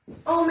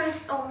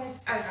 almost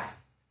over.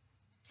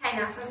 Okay,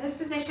 now from this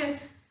position,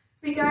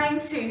 we're going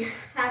to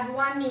have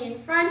one knee in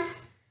front,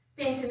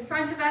 bent in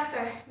front of us,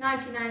 so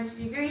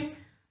 90 degree,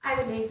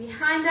 either leg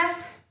behind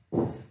us.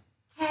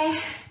 Okay,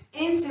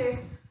 into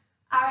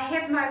our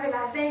hip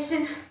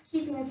mobilization,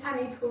 keeping the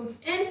tummy pulled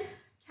in.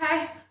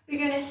 Okay, we're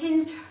going to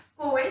hinge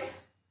forward,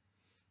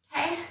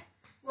 okay,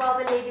 while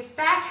the leg is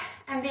back,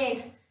 and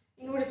then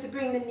in order to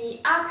bring the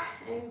knee up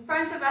and in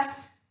front of us,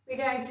 we're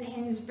going to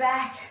hinge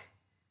back.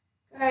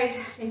 Good,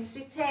 let's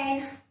do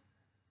 10,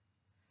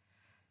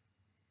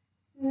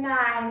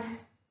 9,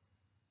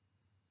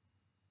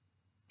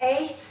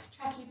 8,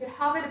 try to keep it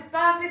hovered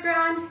above the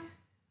ground.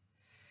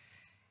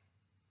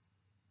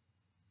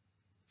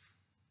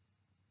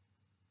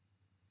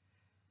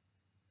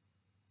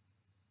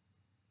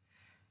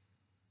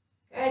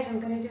 'Good, I'm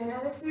going to do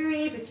another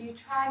 3, but you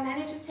try and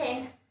manage a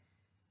 10.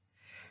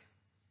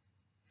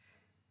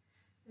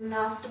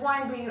 Last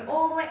 1, bring it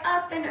all the way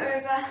up and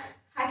over,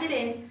 hug it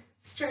in,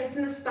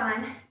 straighten the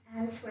spine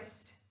and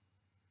twist.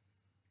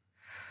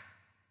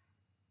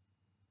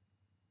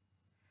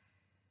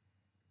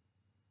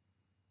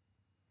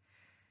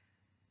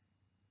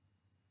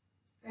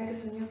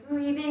 Focus on your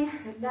breathing,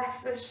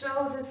 relax those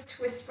shoulders,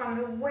 twist from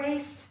the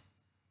waist.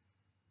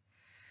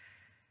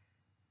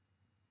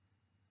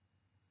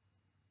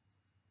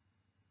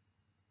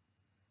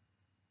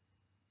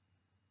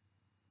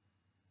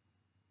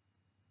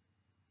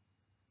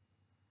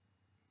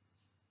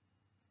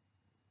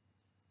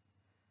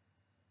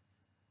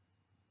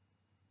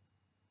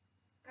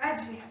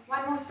 Good, we have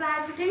one more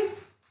side to do.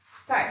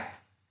 So,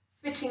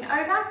 switching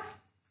over.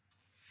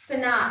 So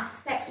now,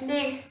 that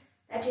leg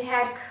that you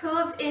had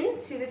curled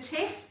into the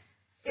chest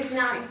is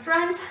now in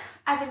front,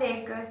 other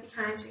leg goes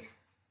behind you.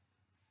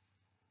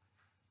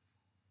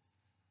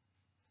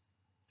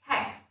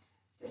 Okay,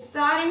 so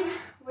starting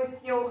with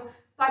your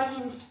body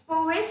hinged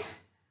forward,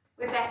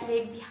 with that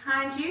leg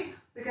behind you,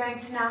 we're going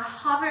to now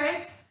hover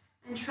it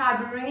and try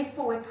bring it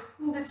forward.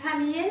 Pull the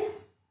tummy in.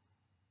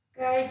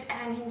 Good,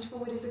 and hinge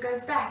forward as it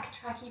goes back.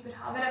 Try keep it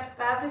hovered up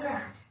above the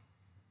ground.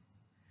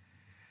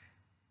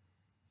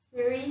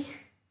 3,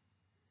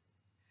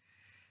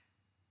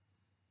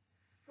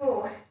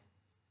 4,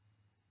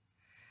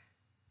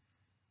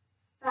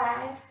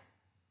 5,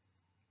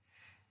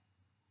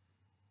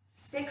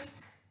 6,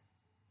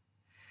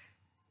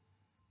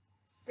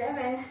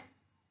 7,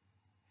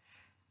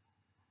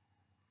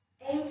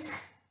 8,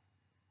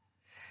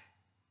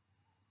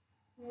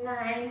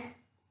 9,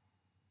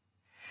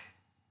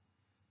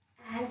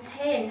 and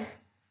 10.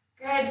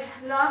 Good.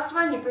 Last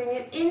one, you bring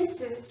it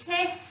into the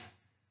chest,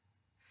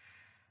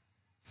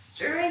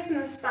 straighten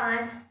the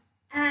spine,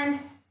 and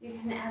you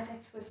can add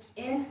that twist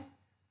in,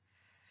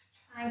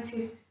 trying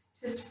to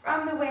Just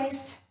from the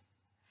waist.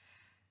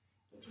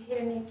 Get your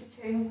head and neck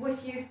to turn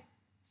with you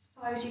as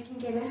far as you can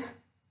get it.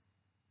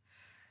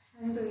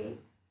 And breathe.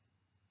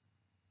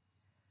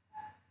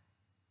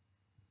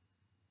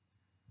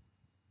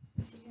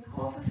 So you can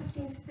hold for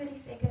 15 to 30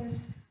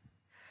 seconds,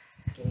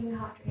 getting the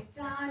heart rate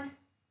down.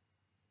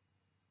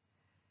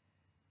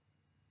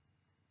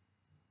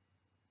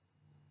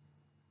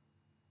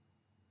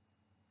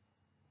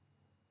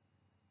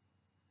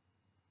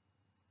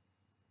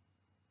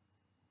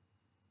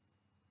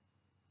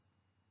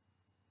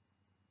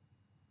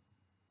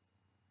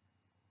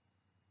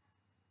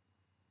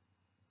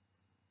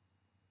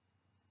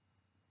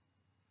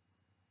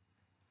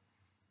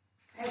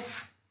 Good.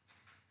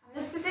 On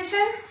this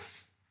position,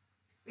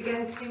 we're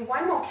going to do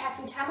one more cat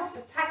and camel.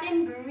 So tuck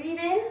in, breathe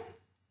in,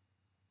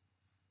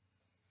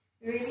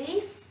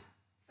 release,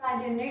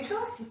 find your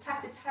neutral. So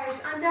tuck the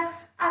toes under,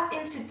 up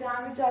into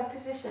downward dog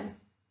position.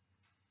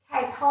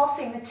 Okay,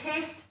 pulsing the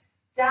chest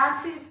down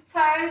to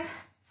toes,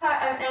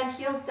 and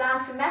heels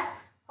down to mat.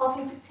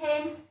 Pulsing for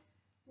 10,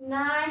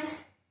 9,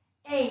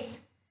 8,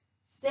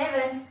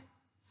 7,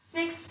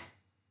 6,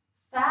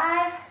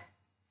 5,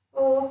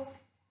 4,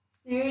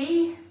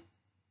 3,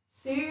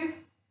 2,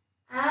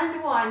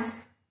 and 1.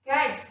 Good.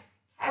 Okay,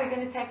 we're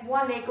going to take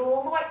one leg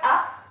all the way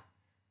up,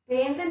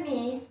 bend the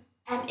knee,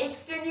 and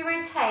externally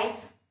rotate.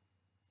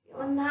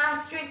 Feel a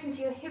nice stretch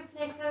into your hip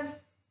flexors,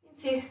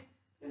 into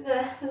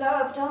the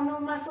lower abdominal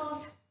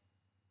muscles.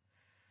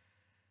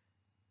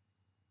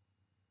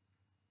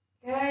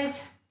 Good.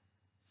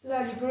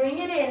 Slowly bring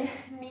it in,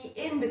 knee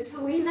in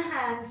between the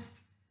hands,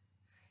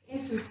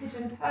 into a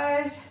pigeon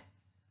pose,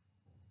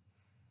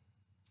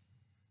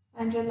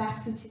 and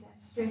relax into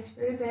that stretch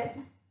for a bit.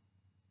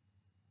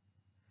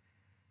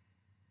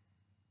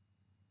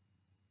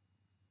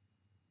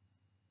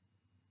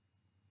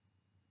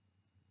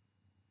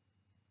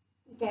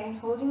 Again,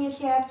 holding it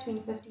here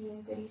between 15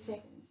 and 30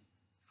 seconds.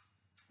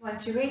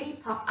 Once you're ready,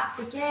 pop up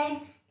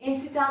again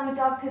into downward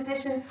dog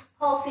position,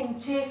 pulsing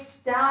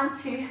chest down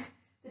to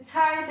the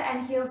toes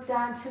and heels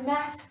down to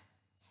mat.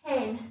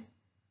 10,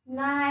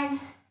 9,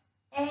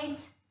 8,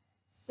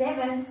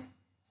 7,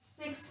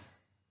 6,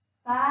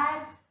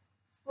 5,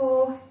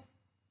 4,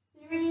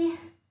 3,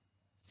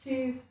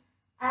 2,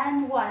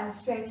 and 1.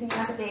 Straighten the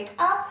other leg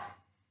up,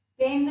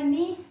 bend the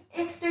knee,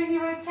 externally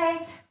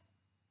rotate.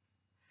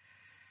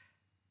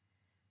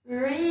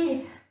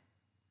 Breathe.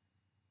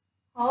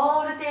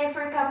 Hold it there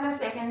for a couple of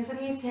seconds,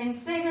 at least 10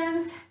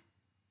 seconds.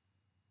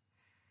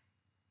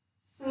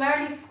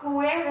 Slowly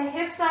square the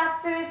hips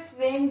out first,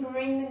 then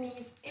bring the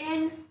knees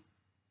in.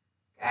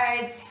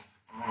 Good.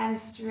 And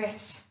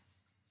stretch.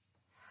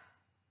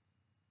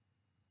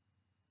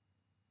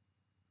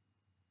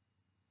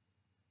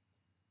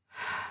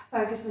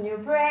 Focus on your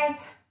breath.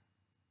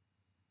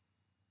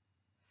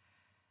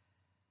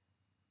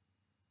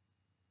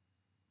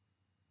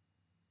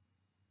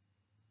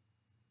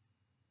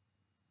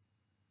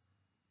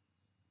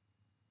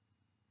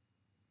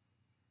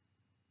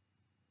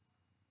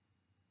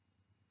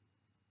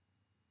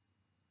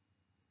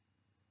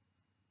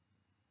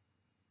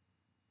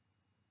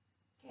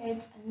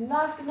 Good. And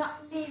last but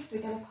not least,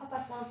 we're going to pop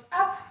ourselves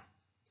up.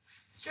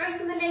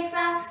 Straighten the legs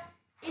out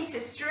into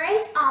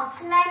straight arm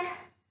plank.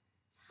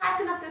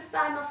 Tighten up those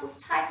thigh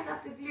muscles, tighten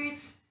up the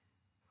glutes.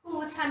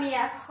 Pull the tummy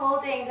up,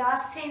 holding.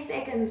 Last 10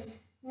 seconds.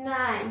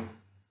 9,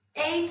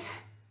 8,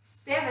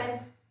 7,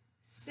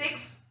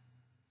 6,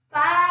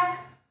 5,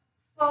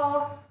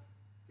 4,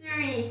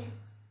 3,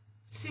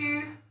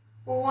 2,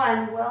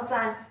 1. Well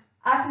done.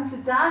 Up into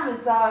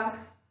downward dog.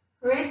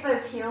 Press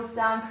those heels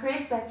down,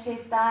 press that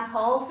chest down,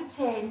 hold for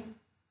 10,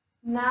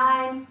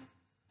 9,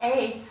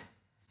 8,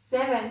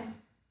 7,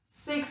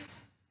 6,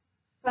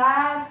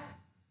 5,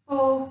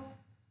 4,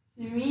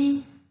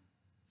 3,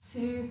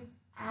 2,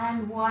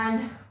 and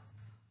 1.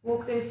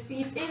 Walk those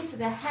feet into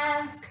the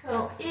hands,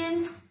 curl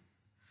in.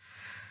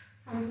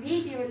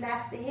 Completely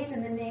relax the head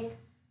and the neck.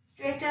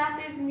 Stretch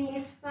out those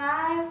knees.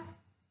 5,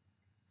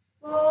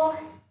 4,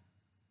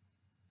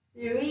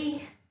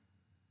 3,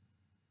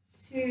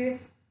 2,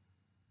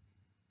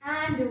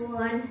 and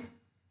 1.